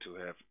going to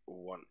have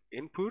one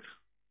input,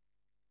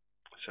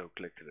 so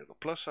click the little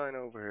plus sign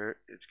over here.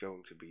 It's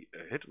going to be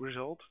a hit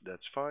result,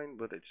 that's fine,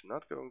 but it's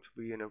not going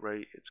to be an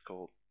array, it's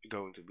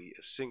going to be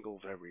a single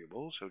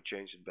variable, so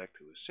change it back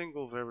to a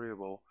single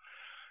variable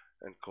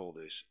and call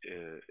this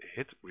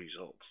hit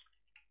result,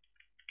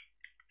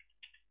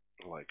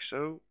 like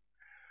so.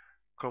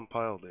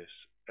 Compile this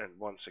and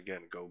once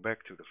again go back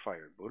to the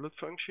fire bullet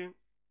function.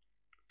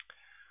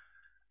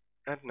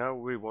 And now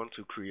we want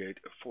to create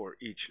a for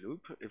each loop.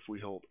 If we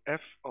hold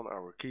F on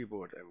our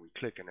keyboard and we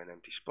click in an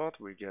empty spot,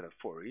 we get a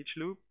for each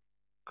loop.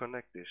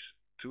 Connect this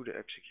to the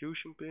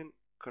execution pin,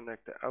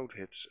 connect the out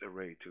hits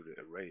array to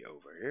the array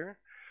over here.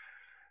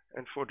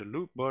 And for the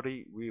loop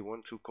body, we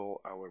want to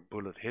call our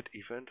bullet hit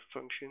event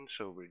function,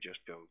 so we're just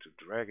going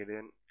to drag it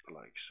in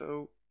like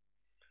so,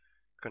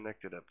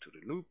 connect it up to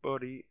the loop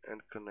body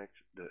and connect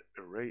the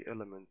array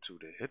element to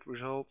the hit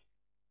result,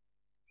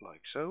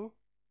 like so.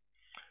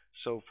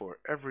 So for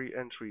every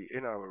entry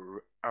in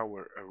our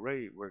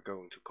array, we're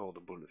going to call the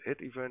bullet hit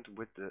event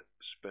with the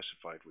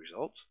specified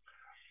result.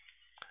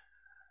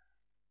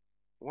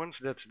 Once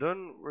that's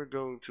done, we're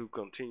going to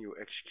continue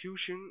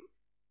execution.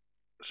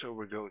 So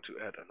we're going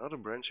to add another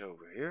branch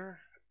over here,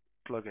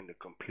 plug in the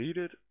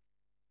completed,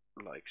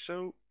 like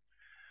so.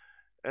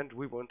 And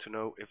we want to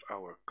know if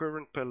our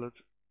current palette,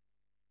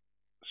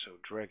 so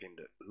drag in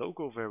the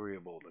local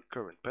variable, the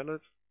current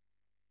palette,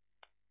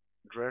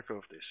 drag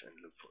off this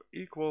and look for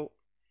equal.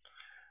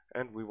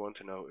 And we want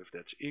to know if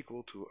that's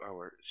equal to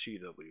our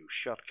CW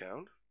shot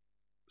count.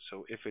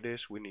 So if it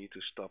is, we need to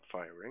stop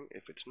firing.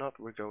 If it's not,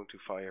 we're going to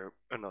fire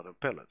another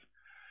pellet.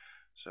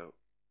 So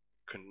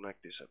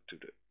connect this up to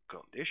the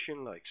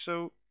condition like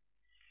so.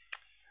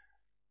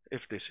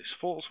 If this is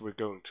false, we're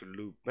going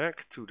to loop back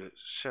to the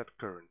set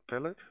current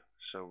pellet.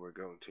 So we're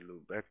going to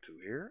loop back to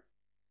here.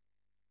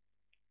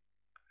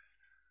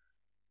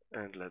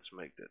 And let's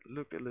make that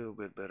look a little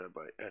bit better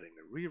by adding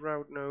a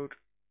reroute node.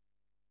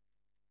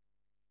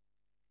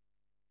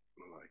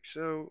 Like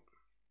so.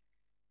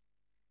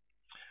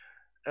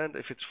 And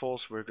if it's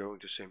false, we're going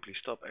to simply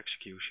stop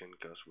execution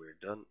because we're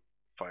done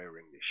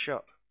firing this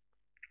shot.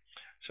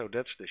 So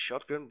that's the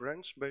shotgun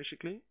branch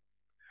basically.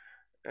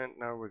 And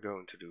now we're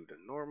going to do the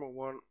normal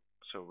one.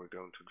 So we're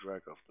going to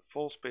drag off the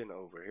false pin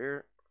over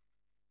here.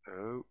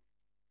 Oh.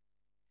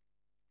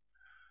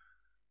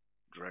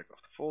 Drag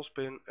off the false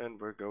pin, and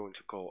we're going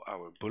to call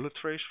our bullet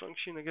trace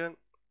function again.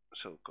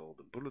 So call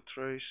the bullet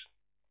trace.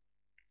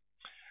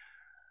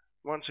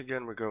 Once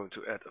again, we're going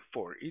to add a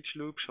for each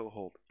loop. So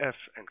hold F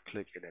and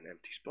click in an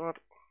empty spot.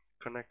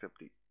 Connect up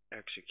the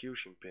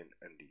execution pin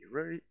and the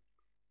array.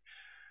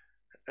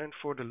 And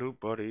for the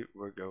loop body,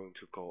 we're going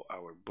to call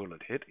our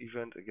bullet hit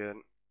event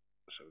again.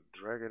 So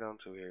drag it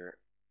onto here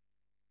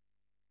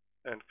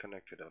and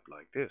connect it up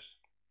like this.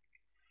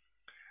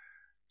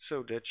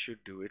 So that should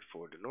do it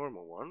for the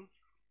normal one.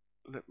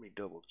 Let me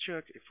double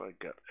check if I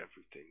got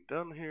everything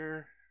done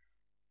here.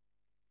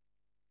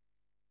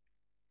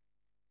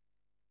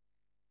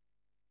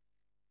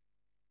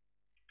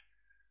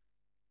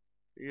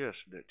 Yes,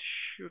 that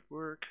should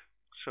work.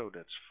 So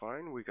that's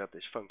fine. We got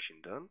this function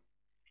done.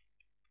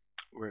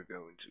 We're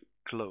going to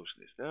close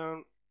this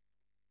down.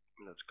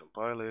 Let's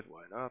compile it.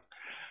 Why not?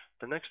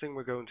 The next thing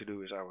we're going to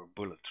do is our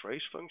bullet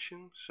trace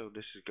function. So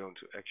this is going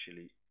to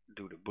actually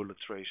do the bullet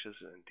traces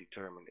and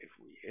determine if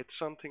we hit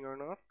something or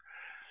not.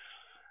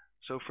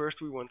 So first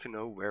we want to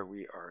know where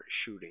we are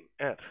shooting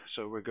at.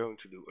 So we're going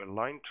to do a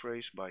line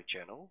trace by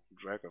channel.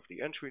 Drag off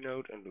the entry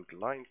node and look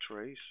line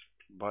trace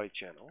by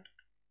channel.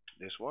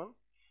 This one.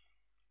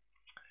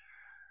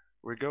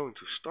 We're going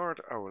to start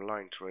our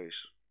line trace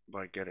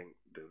by getting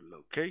the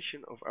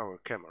location of our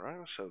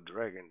camera. So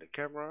drag in the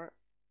camera,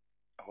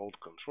 hold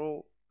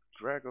Control,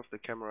 drag off the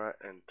camera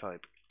and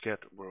type get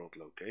world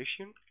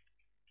location.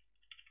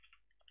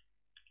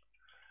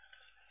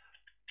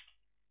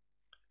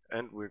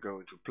 And we're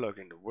going to plug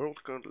in the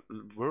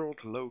world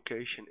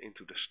location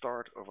into the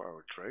start of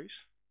our trace.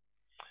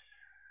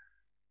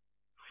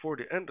 For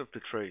the end of the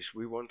trace,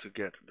 we want to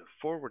get the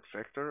forward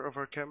vector of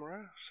our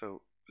camera.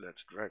 So let's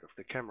drag off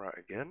the camera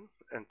again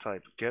and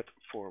type get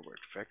forward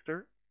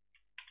vector.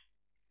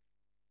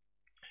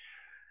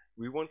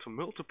 We want to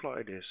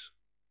multiply this.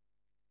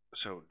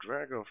 So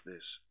drag off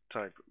this,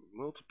 type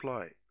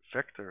multiply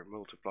vector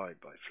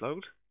multiplied by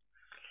float.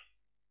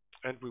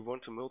 And we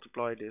want to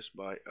multiply this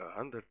by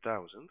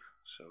 100,000.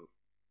 So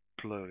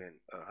plug in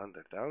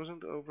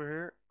 100,000 over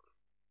here.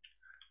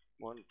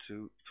 1,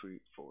 2, 3,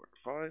 4,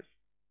 5.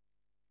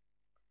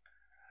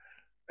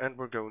 And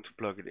we're going to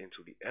plug it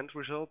into the end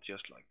result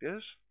just like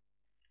this.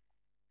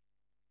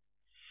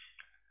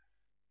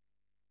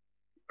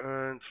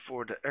 And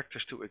for the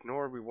actors to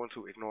ignore, we want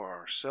to ignore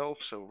ourselves.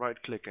 So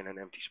right click in an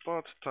empty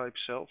spot, type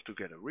self to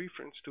get a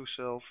reference to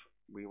self.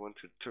 We want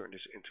to turn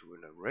this into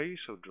an array,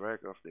 so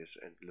drag off this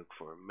and look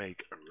for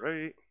make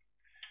array.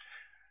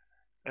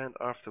 And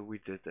after we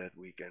did that,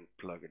 we can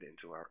plug it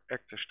into our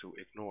actors to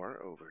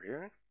ignore over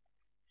here.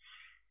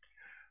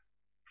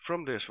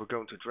 From this, we're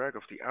going to drag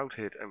off the out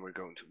hit and we're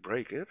going to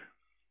break it,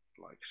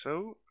 like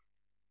so.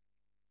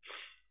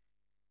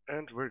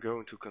 And we're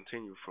going to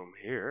continue from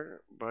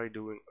here by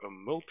doing a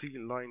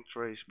multi-line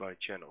trace by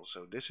channel.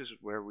 So this is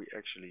where we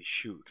actually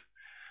shoot.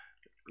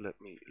 Let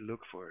me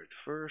look for it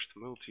first.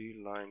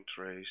 Multi-line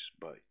trace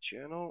by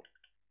channel.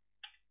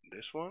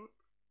 This one.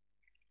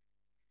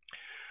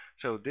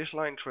 So this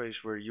line trace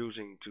we're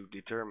using to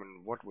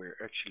determine what we're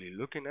actually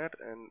looking at,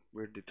 and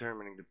we're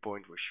determining the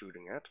point we're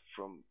shooting at.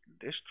 From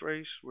this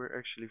trace, we're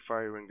actually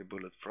firing the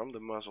bullet from the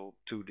muzzle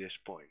to this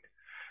point.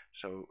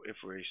 So if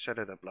we set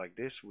it up like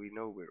this, we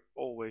know we're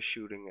always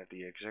shooting at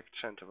the exact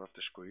center of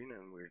the screen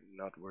and we're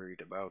not worried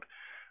about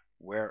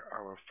where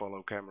our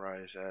follow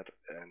camera is at,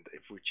 and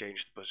if we change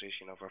the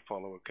position of our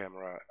follower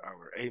camera,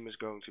 our aim is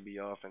going to be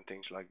off and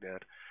things like that.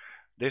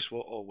 This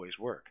will always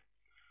work.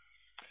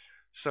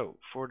 So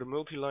for the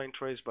multi-line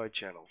trace by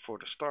channel, for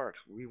the start,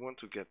 we want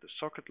to get the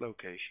socket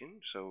location.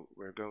 So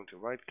we're going to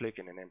right click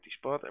in an empty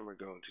spot and we're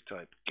going to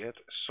type get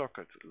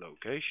socket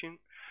location.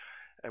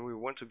 and we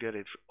want to get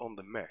it on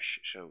the mesh.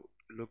 So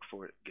look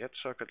for get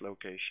socket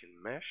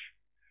location mesh.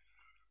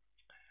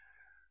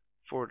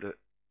 For the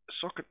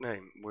socket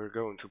name, we're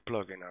going to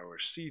plug in our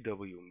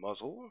CW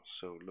muzzle.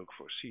 So look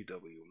for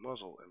CW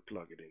muzzle and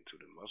plug it into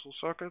the muzzle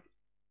socket,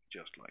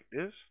 just like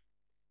this.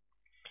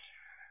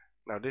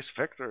 Now this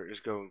vector is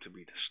going to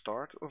be the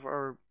start of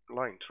our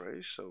line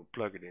trace, so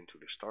plug it into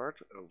the start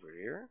over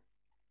here.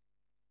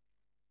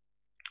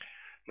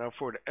 Now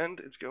for the end,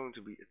 it's going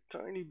to be a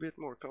tiny bit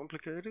more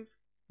complicated.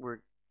 We're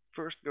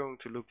first going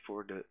to look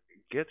for the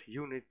get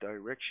unit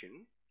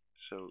direction.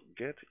 So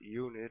get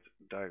unit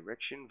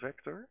direction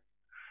vector.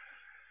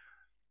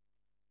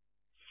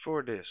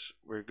 For this,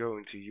 we're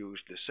going to use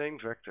the same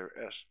vector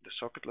as the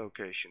socket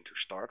location to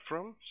start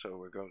from. So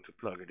we're going to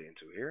plug it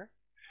into here.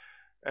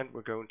 And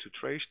we're going to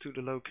trace to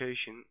the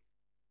location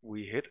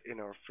we hit in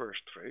our first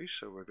trace.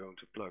 So we're going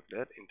to plug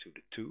that into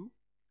the 2.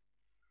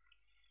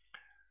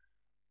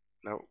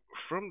 Now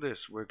from this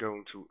we're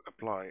going to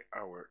apply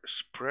our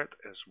spread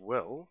as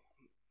well.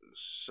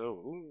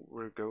 So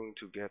we're going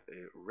to get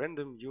a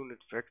random unit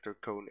vector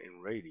cone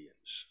in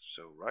radians.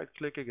 So right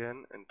click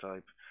again and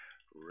type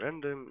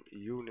random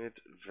unit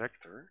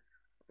vector.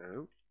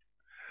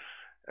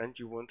 And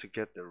you want to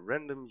get the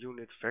random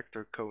unit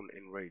vector cone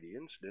in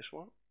radians, this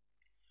one.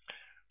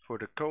 For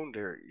the cone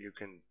there you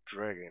can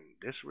drag in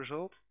this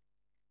result.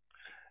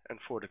 And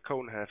for the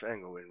cone half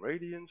angle in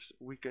radians,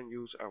 we can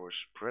use our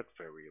spread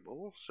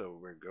variable. So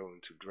we're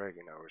going to drag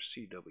in our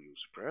CW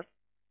spread.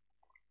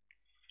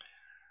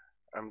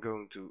 I'm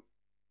going to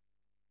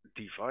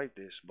divide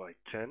this by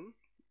 10,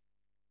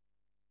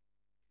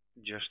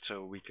 just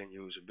so we can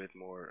use a bit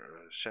more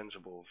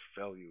sensible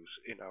values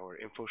in our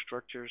info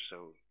structure.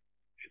 So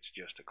it's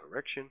just a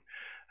correction.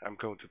 I'm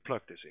going to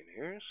plug this in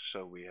here.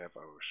 So we have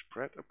our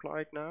spread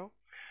applied now.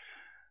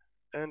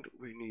 And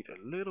we need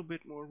a little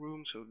bit more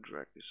room, so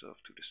drag this off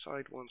to the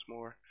side once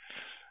more.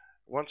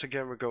 Once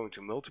again, we're going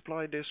to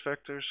multiply this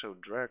vector, so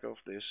drag off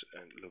this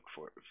and look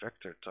for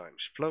vector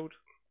times float.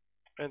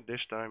 And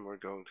this time we're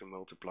going to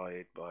multiply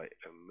it by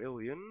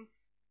 1,000,000.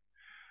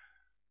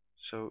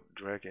 So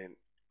drag in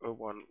a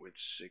 1 with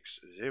 6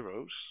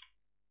 zeros,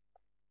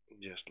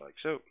 just like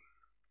so.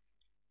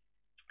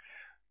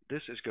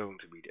 This is going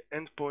to be the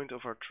end point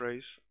of our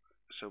trace,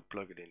 so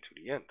plug it into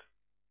the end.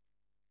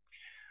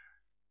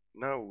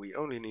 Now we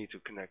only need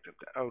to connect up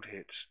the out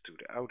hits to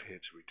the out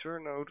hits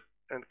return node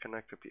and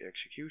connect up the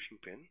execution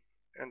pin,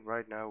 and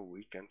right now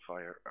we can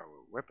fire our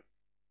weapon.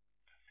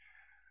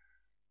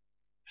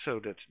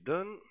 So that's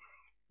done.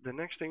 The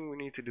next thing we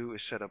need to do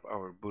is set up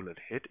our bullet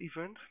hit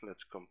event.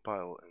 Let's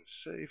compile and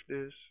save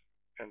this,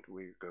 and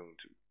we're going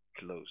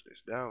to close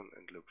this down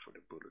and look for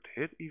the bullet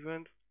hit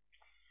event.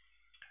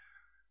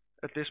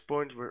 At this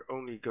point we're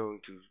only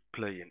going to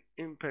play in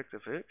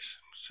impactFX.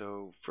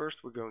 So first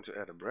we're going to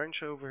add a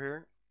branch over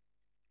here.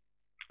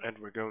 And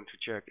we're going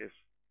to check if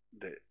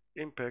the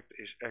impact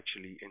is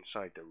actually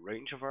inside the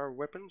range of our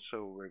weapon.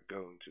 So we're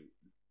going to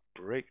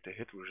break the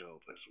hit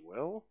result as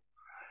well.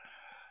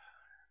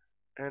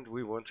 And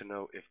we want to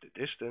know if the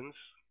distance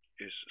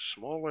is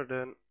smaller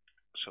than,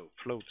 so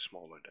float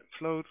smaller than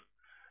float.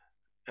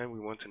 And we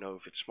want to know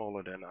if it's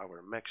smaller than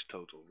our max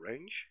total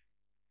range.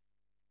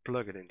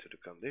 Plug it into the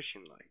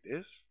condition like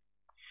this.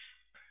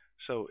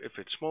 So if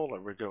it's smaller,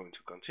 we're going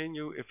to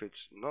continue. If it's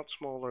not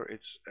smaller,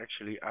 it's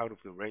actually out of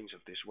the range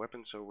of this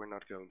weapon, so we're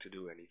not going to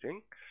do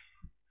anything.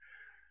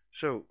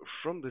 So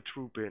from the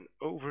true pin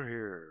over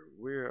here,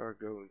 we are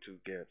going to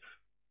get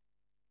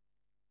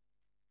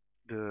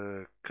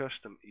the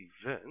custom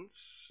events.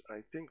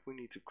 I think we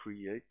need to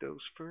create those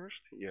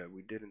first. Yeah,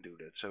 we didn't do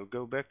that. So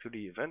go back to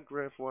the event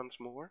graph once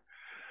more.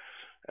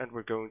 And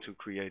we're going to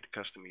create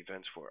custom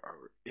events for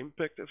our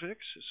impactFX.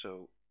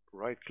 So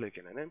right click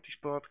in an empty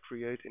spot,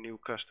 create a new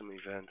custom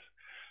event,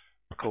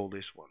 call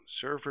this one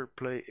server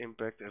play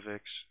impactFX.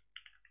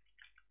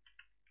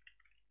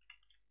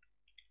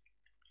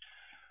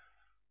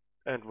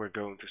 And we're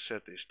going to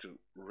set this to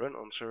run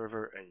on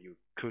server, and you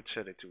could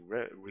set it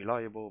to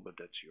reliable, but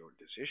that's your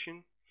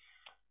decision.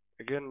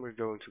 Again, we're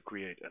going to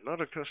create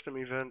another custom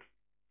event,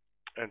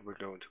 and we're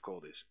going to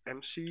call this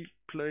MC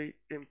play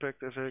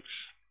impactFX.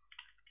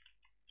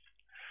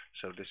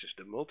 So this is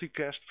the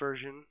multicast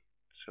version.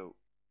 So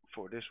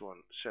for this one,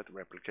 set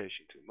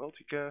replication to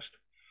multicast.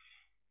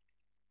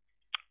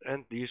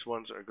 And these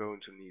ones are going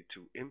to need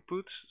 2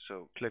 inputs.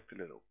 So click the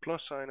little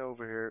plus sign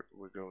over here.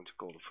 We're going to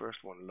call the first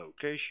one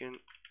location.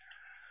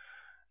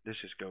 This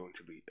is going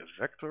to be a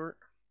vector.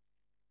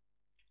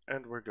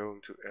 And we're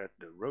going to add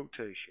the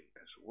rotation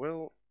as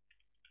well.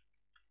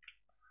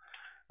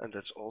 And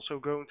that's also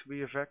going to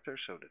be a vector,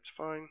 so that's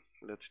fine.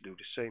 Let's do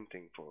the same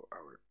thing for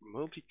our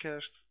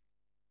multicast.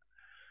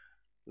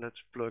 Let's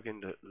plug in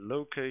the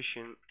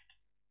location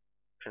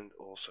and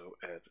also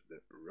add the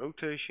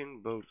rotation,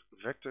 both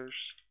vectors,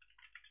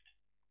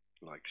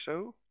 like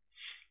so.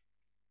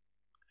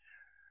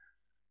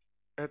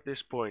 At this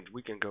point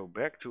we can go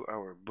back to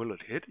our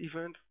bullet hit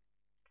event,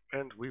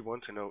 and we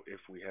want to know if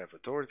we have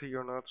authority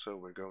or not, so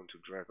we're going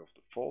to drag off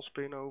the false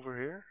pin over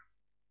here.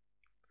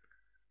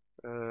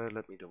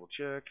 Let me double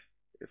check.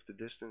 if the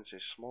distance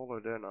is smaller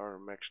than our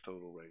max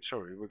total range.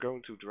 Sorry, we're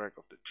going to drag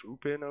off the true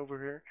pin over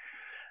here,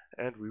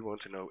 and we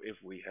want to know if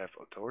we have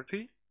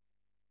authority.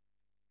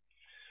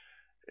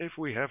 If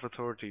we have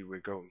authority, we're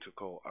going to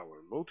call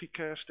our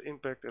multicast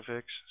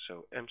impactFX,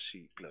 so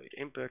MC play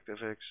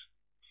impactFX.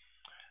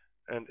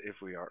 And if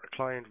we are a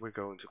client, we're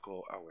going to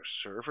call our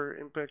server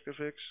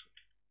impactFX.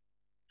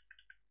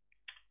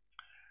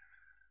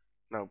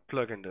 Now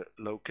plug in the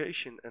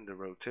location and the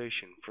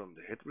rotation from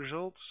the hit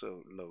result.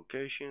 So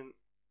location,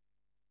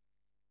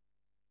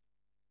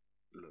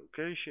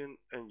 location,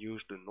 and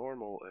use the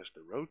normal as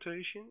the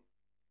rotation.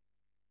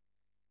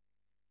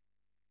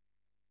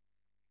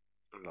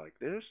 Like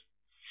this.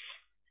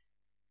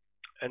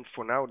 And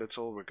for now, that's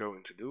all we're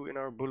going to do in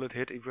our bullet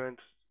hit event.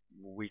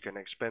 We can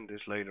expand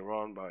this later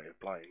on by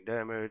applying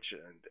damage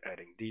and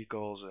adding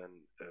decals and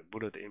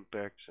bullet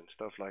impacts and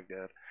stuff like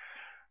that.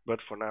 But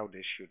for now,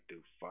 this should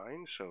do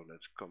fine. So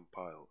let's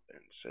compile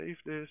and save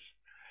this.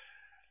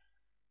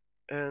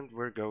 And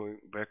we're going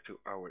back to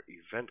our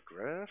event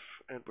graph,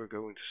 and we're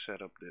going to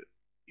set up the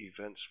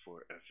events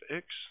for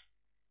FX.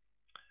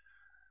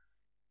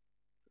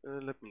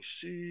 Let me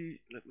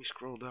see. Let me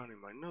scroll down in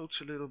my notes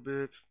a little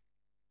bit.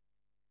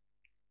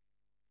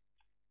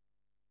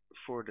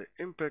 For the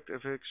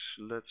impactFX,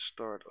 let's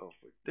start off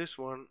with this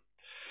one.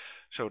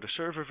 So the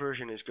server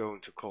version is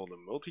going to call the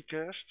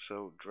multicast.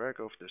 So drag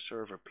off the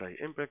server play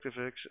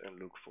impactFX and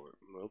look for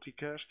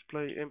multicast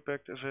play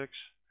impactFX,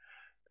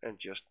 and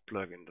just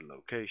plug in the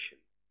location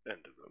and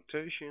the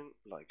rotation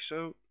like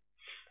so.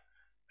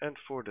 And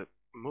for the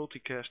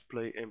multicast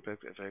play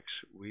impactFX,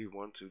 we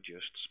want to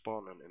just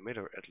spawn an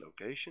emitter at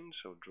location.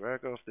 So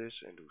drag off this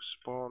and do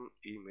spawn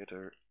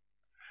emitter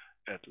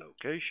at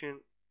location.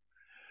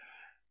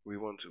 We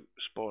want to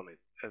spawn it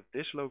at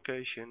this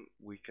location.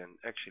 We can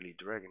actually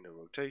drag in the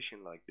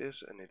rotation like this,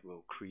 and it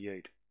will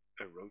create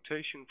a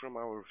rotation from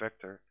our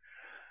vector.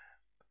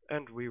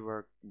 And we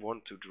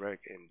want to drag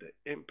in the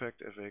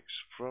impactFX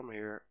from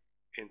here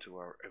into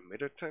our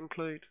emitter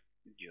template,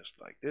 just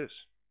like this.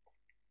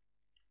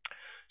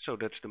 So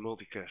that's the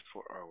multicast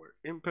for our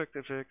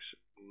impactFX.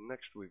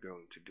 Next we're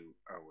going to do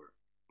our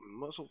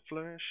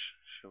muzzleflash.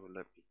 So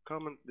let me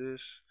comment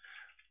this.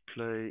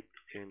 Play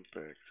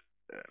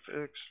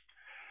impactFX.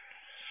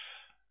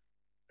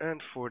 And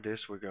for this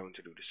we're going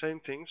to do the same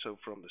thing. So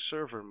from the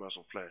server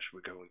muzzleflash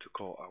we're going to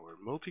call our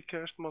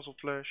multicast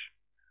muzzleflash.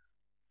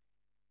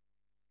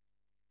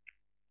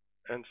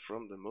 And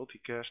from the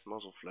multicast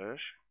muzzleflash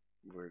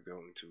we're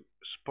going to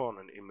spawn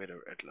an emitter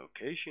at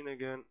location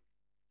again.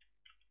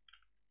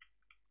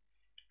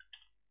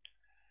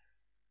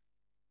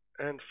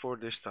 And for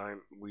this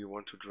time we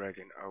want to drag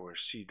in our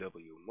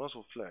CW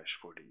muzzleflash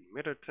for the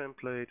emitter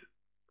template.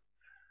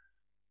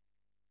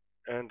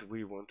 And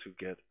we want to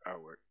get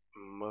our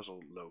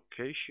muzzle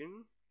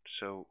location.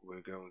 So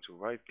we're going to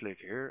right click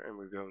here and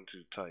we're going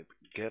to type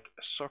get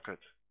socket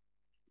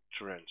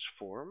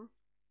transform.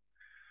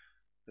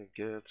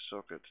 Get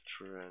socket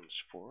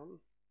transform.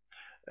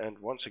 And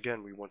once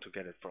again we want to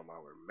get it from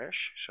our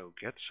mesh. So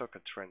get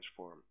socket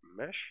transform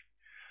mesh.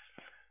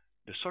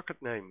 The socket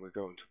name we're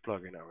going to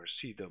plug in our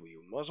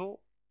CW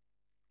muzzle.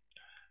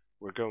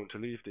 We're going to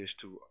leave this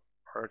to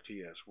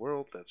RTS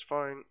world, that's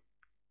fine.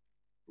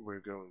 We're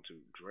going to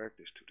drag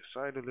this to the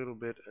side a little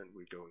bit and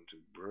we're going to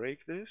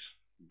break this,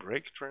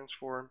 break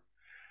transform,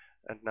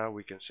 and now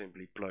we can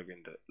simply plug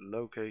in the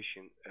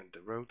location and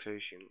the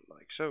rotation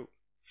like so.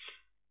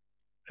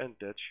 And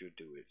that should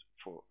do it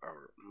for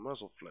our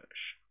muzzle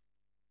flash.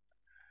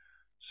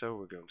 So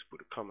we're going to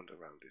put a comment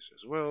around this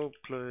as well,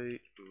 play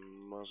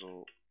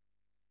muzzle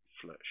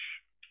flash,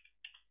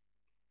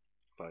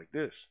 like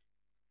this.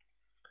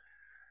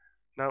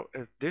 Now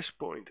at this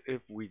point,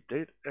 if we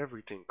did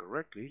everything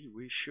correctly,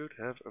 we should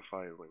have a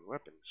firing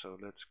weapon. So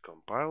let's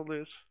compile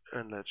this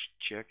and let's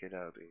check it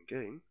out in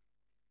game.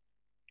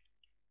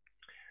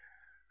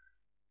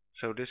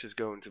 So this is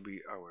going to be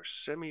our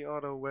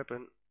semi-auto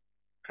weapon,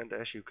 and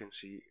as you can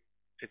see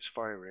it's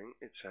firing.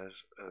 It has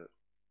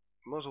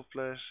a muzzle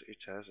flash, it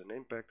has an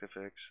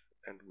impactFX,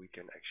 and we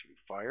can actually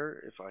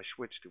fire. If I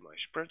switch to my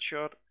spread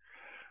shot,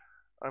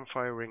 I'm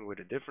firing with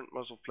a different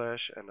muzzle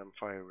flash and I'm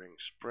firing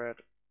spread.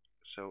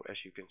 So as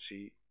you can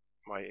see,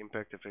 my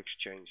impactFX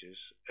changes,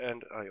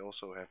 and I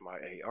also have my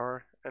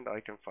AR, and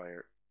I can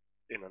fire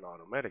in an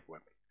automatic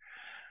weapon.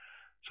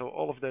 So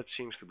all of that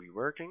seems to be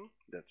working.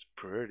 That's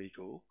pretty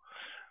cool.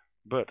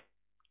 But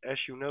as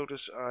you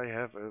notice, I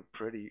have a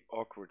pretty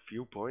awkward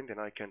viewpoint and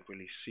I can't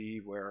really see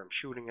where I'm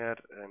shooting at,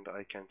 and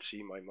I can't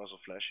see my muzzle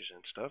flashes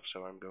and stuff.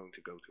 So I'm going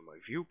to go to my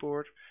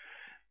viewport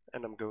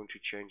and I'm going to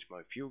change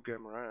my view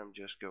camera. I'm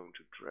just going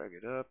to drag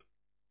it up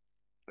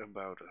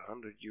about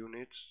 100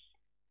 units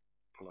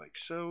like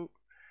so,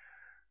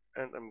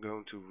 and I'm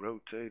going to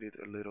rotate it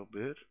a little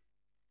bit,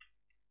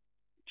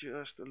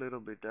 just a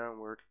little bit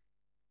downward,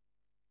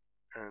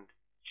 and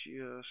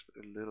just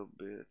a little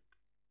bit.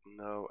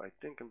 No, I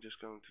think I'm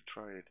just going to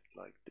try it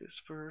like this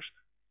first.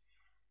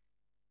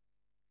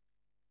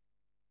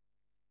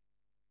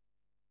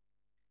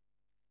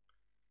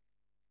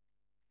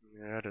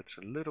 Yeah, that's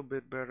a little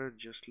bit better.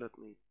 Just let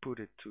me put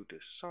it to the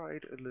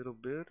side a little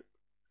bit.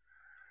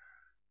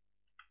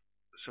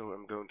 So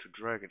I'm going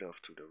to drag it off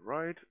to the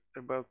right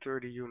about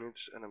 30 units,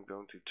 and I'm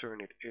going to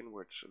turn it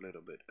inwards a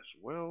little bit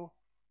as well.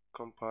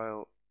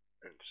 Compile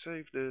and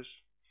save this.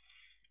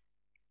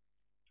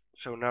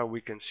 So now we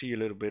can see a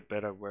little bit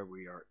better where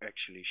we are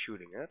actually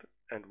shooting at,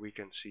 and we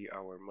can see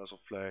our muzzle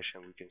flash,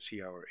 and we can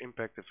see our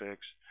impactFX.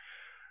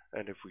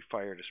 And if we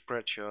fire the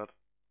spread shot,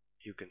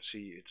 you can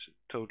see it's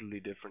a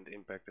totally different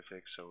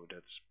impactFX, so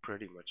that's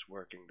pretty much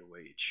working the way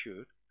it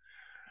should.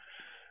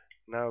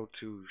 Now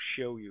to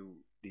show you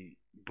the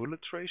bullet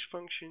trace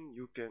function,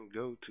 you can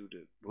go to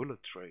the bullet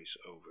trace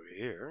over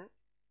here.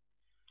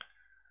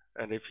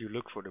 And if you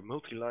look for the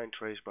multi-line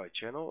trace by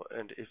channel,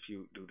 and if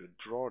you do the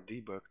draw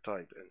debug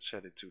type and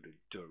set it to the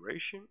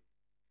duration,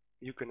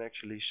 you can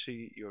actually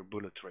see your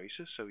bullet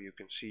traces, so you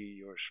can see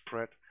your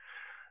spread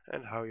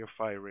and how you're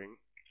firing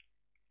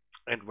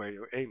and where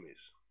your aim is.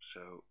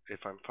 So if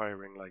I'm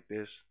firing like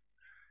this,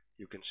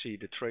 you can see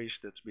the trace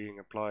that's being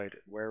applied,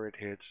 where it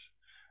hits,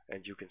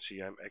 and you can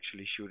see I'm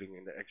actually shooting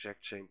in the exact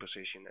same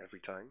position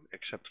every time,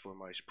 except for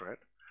my spread.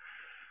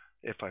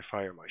 If I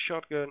fire my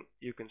shotgun,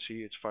 you can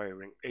see it's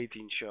firing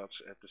 18 shots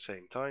at the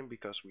same time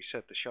because we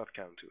set the shot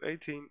count to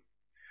 18.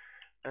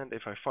 And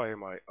if I fire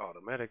my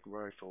automatic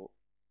rifle,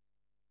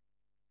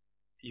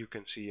 you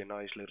can see a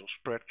nice little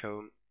spread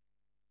cone.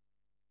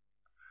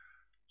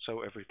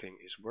 So everything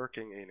is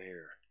working in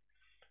here.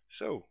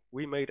 So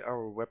we made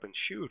our weapon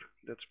shoot.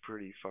 That's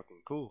pretty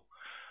fucking cool.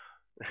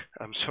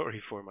 I'm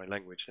sorry for my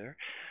language there.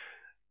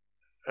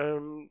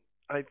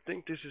 I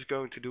think this is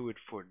going to do it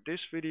for this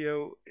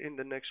video. In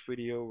the next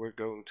video we're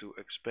going to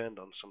expand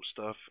on some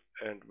stuff,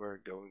 and we're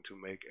going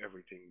to make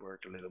everything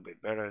work a little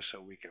bit better so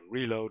we can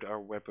reload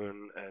our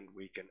weapon and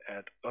we can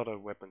add other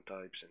weapon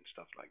types and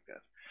stuff like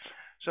that.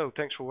 So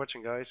thanks for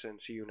watching guys, and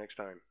see you next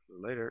time.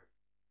 Later.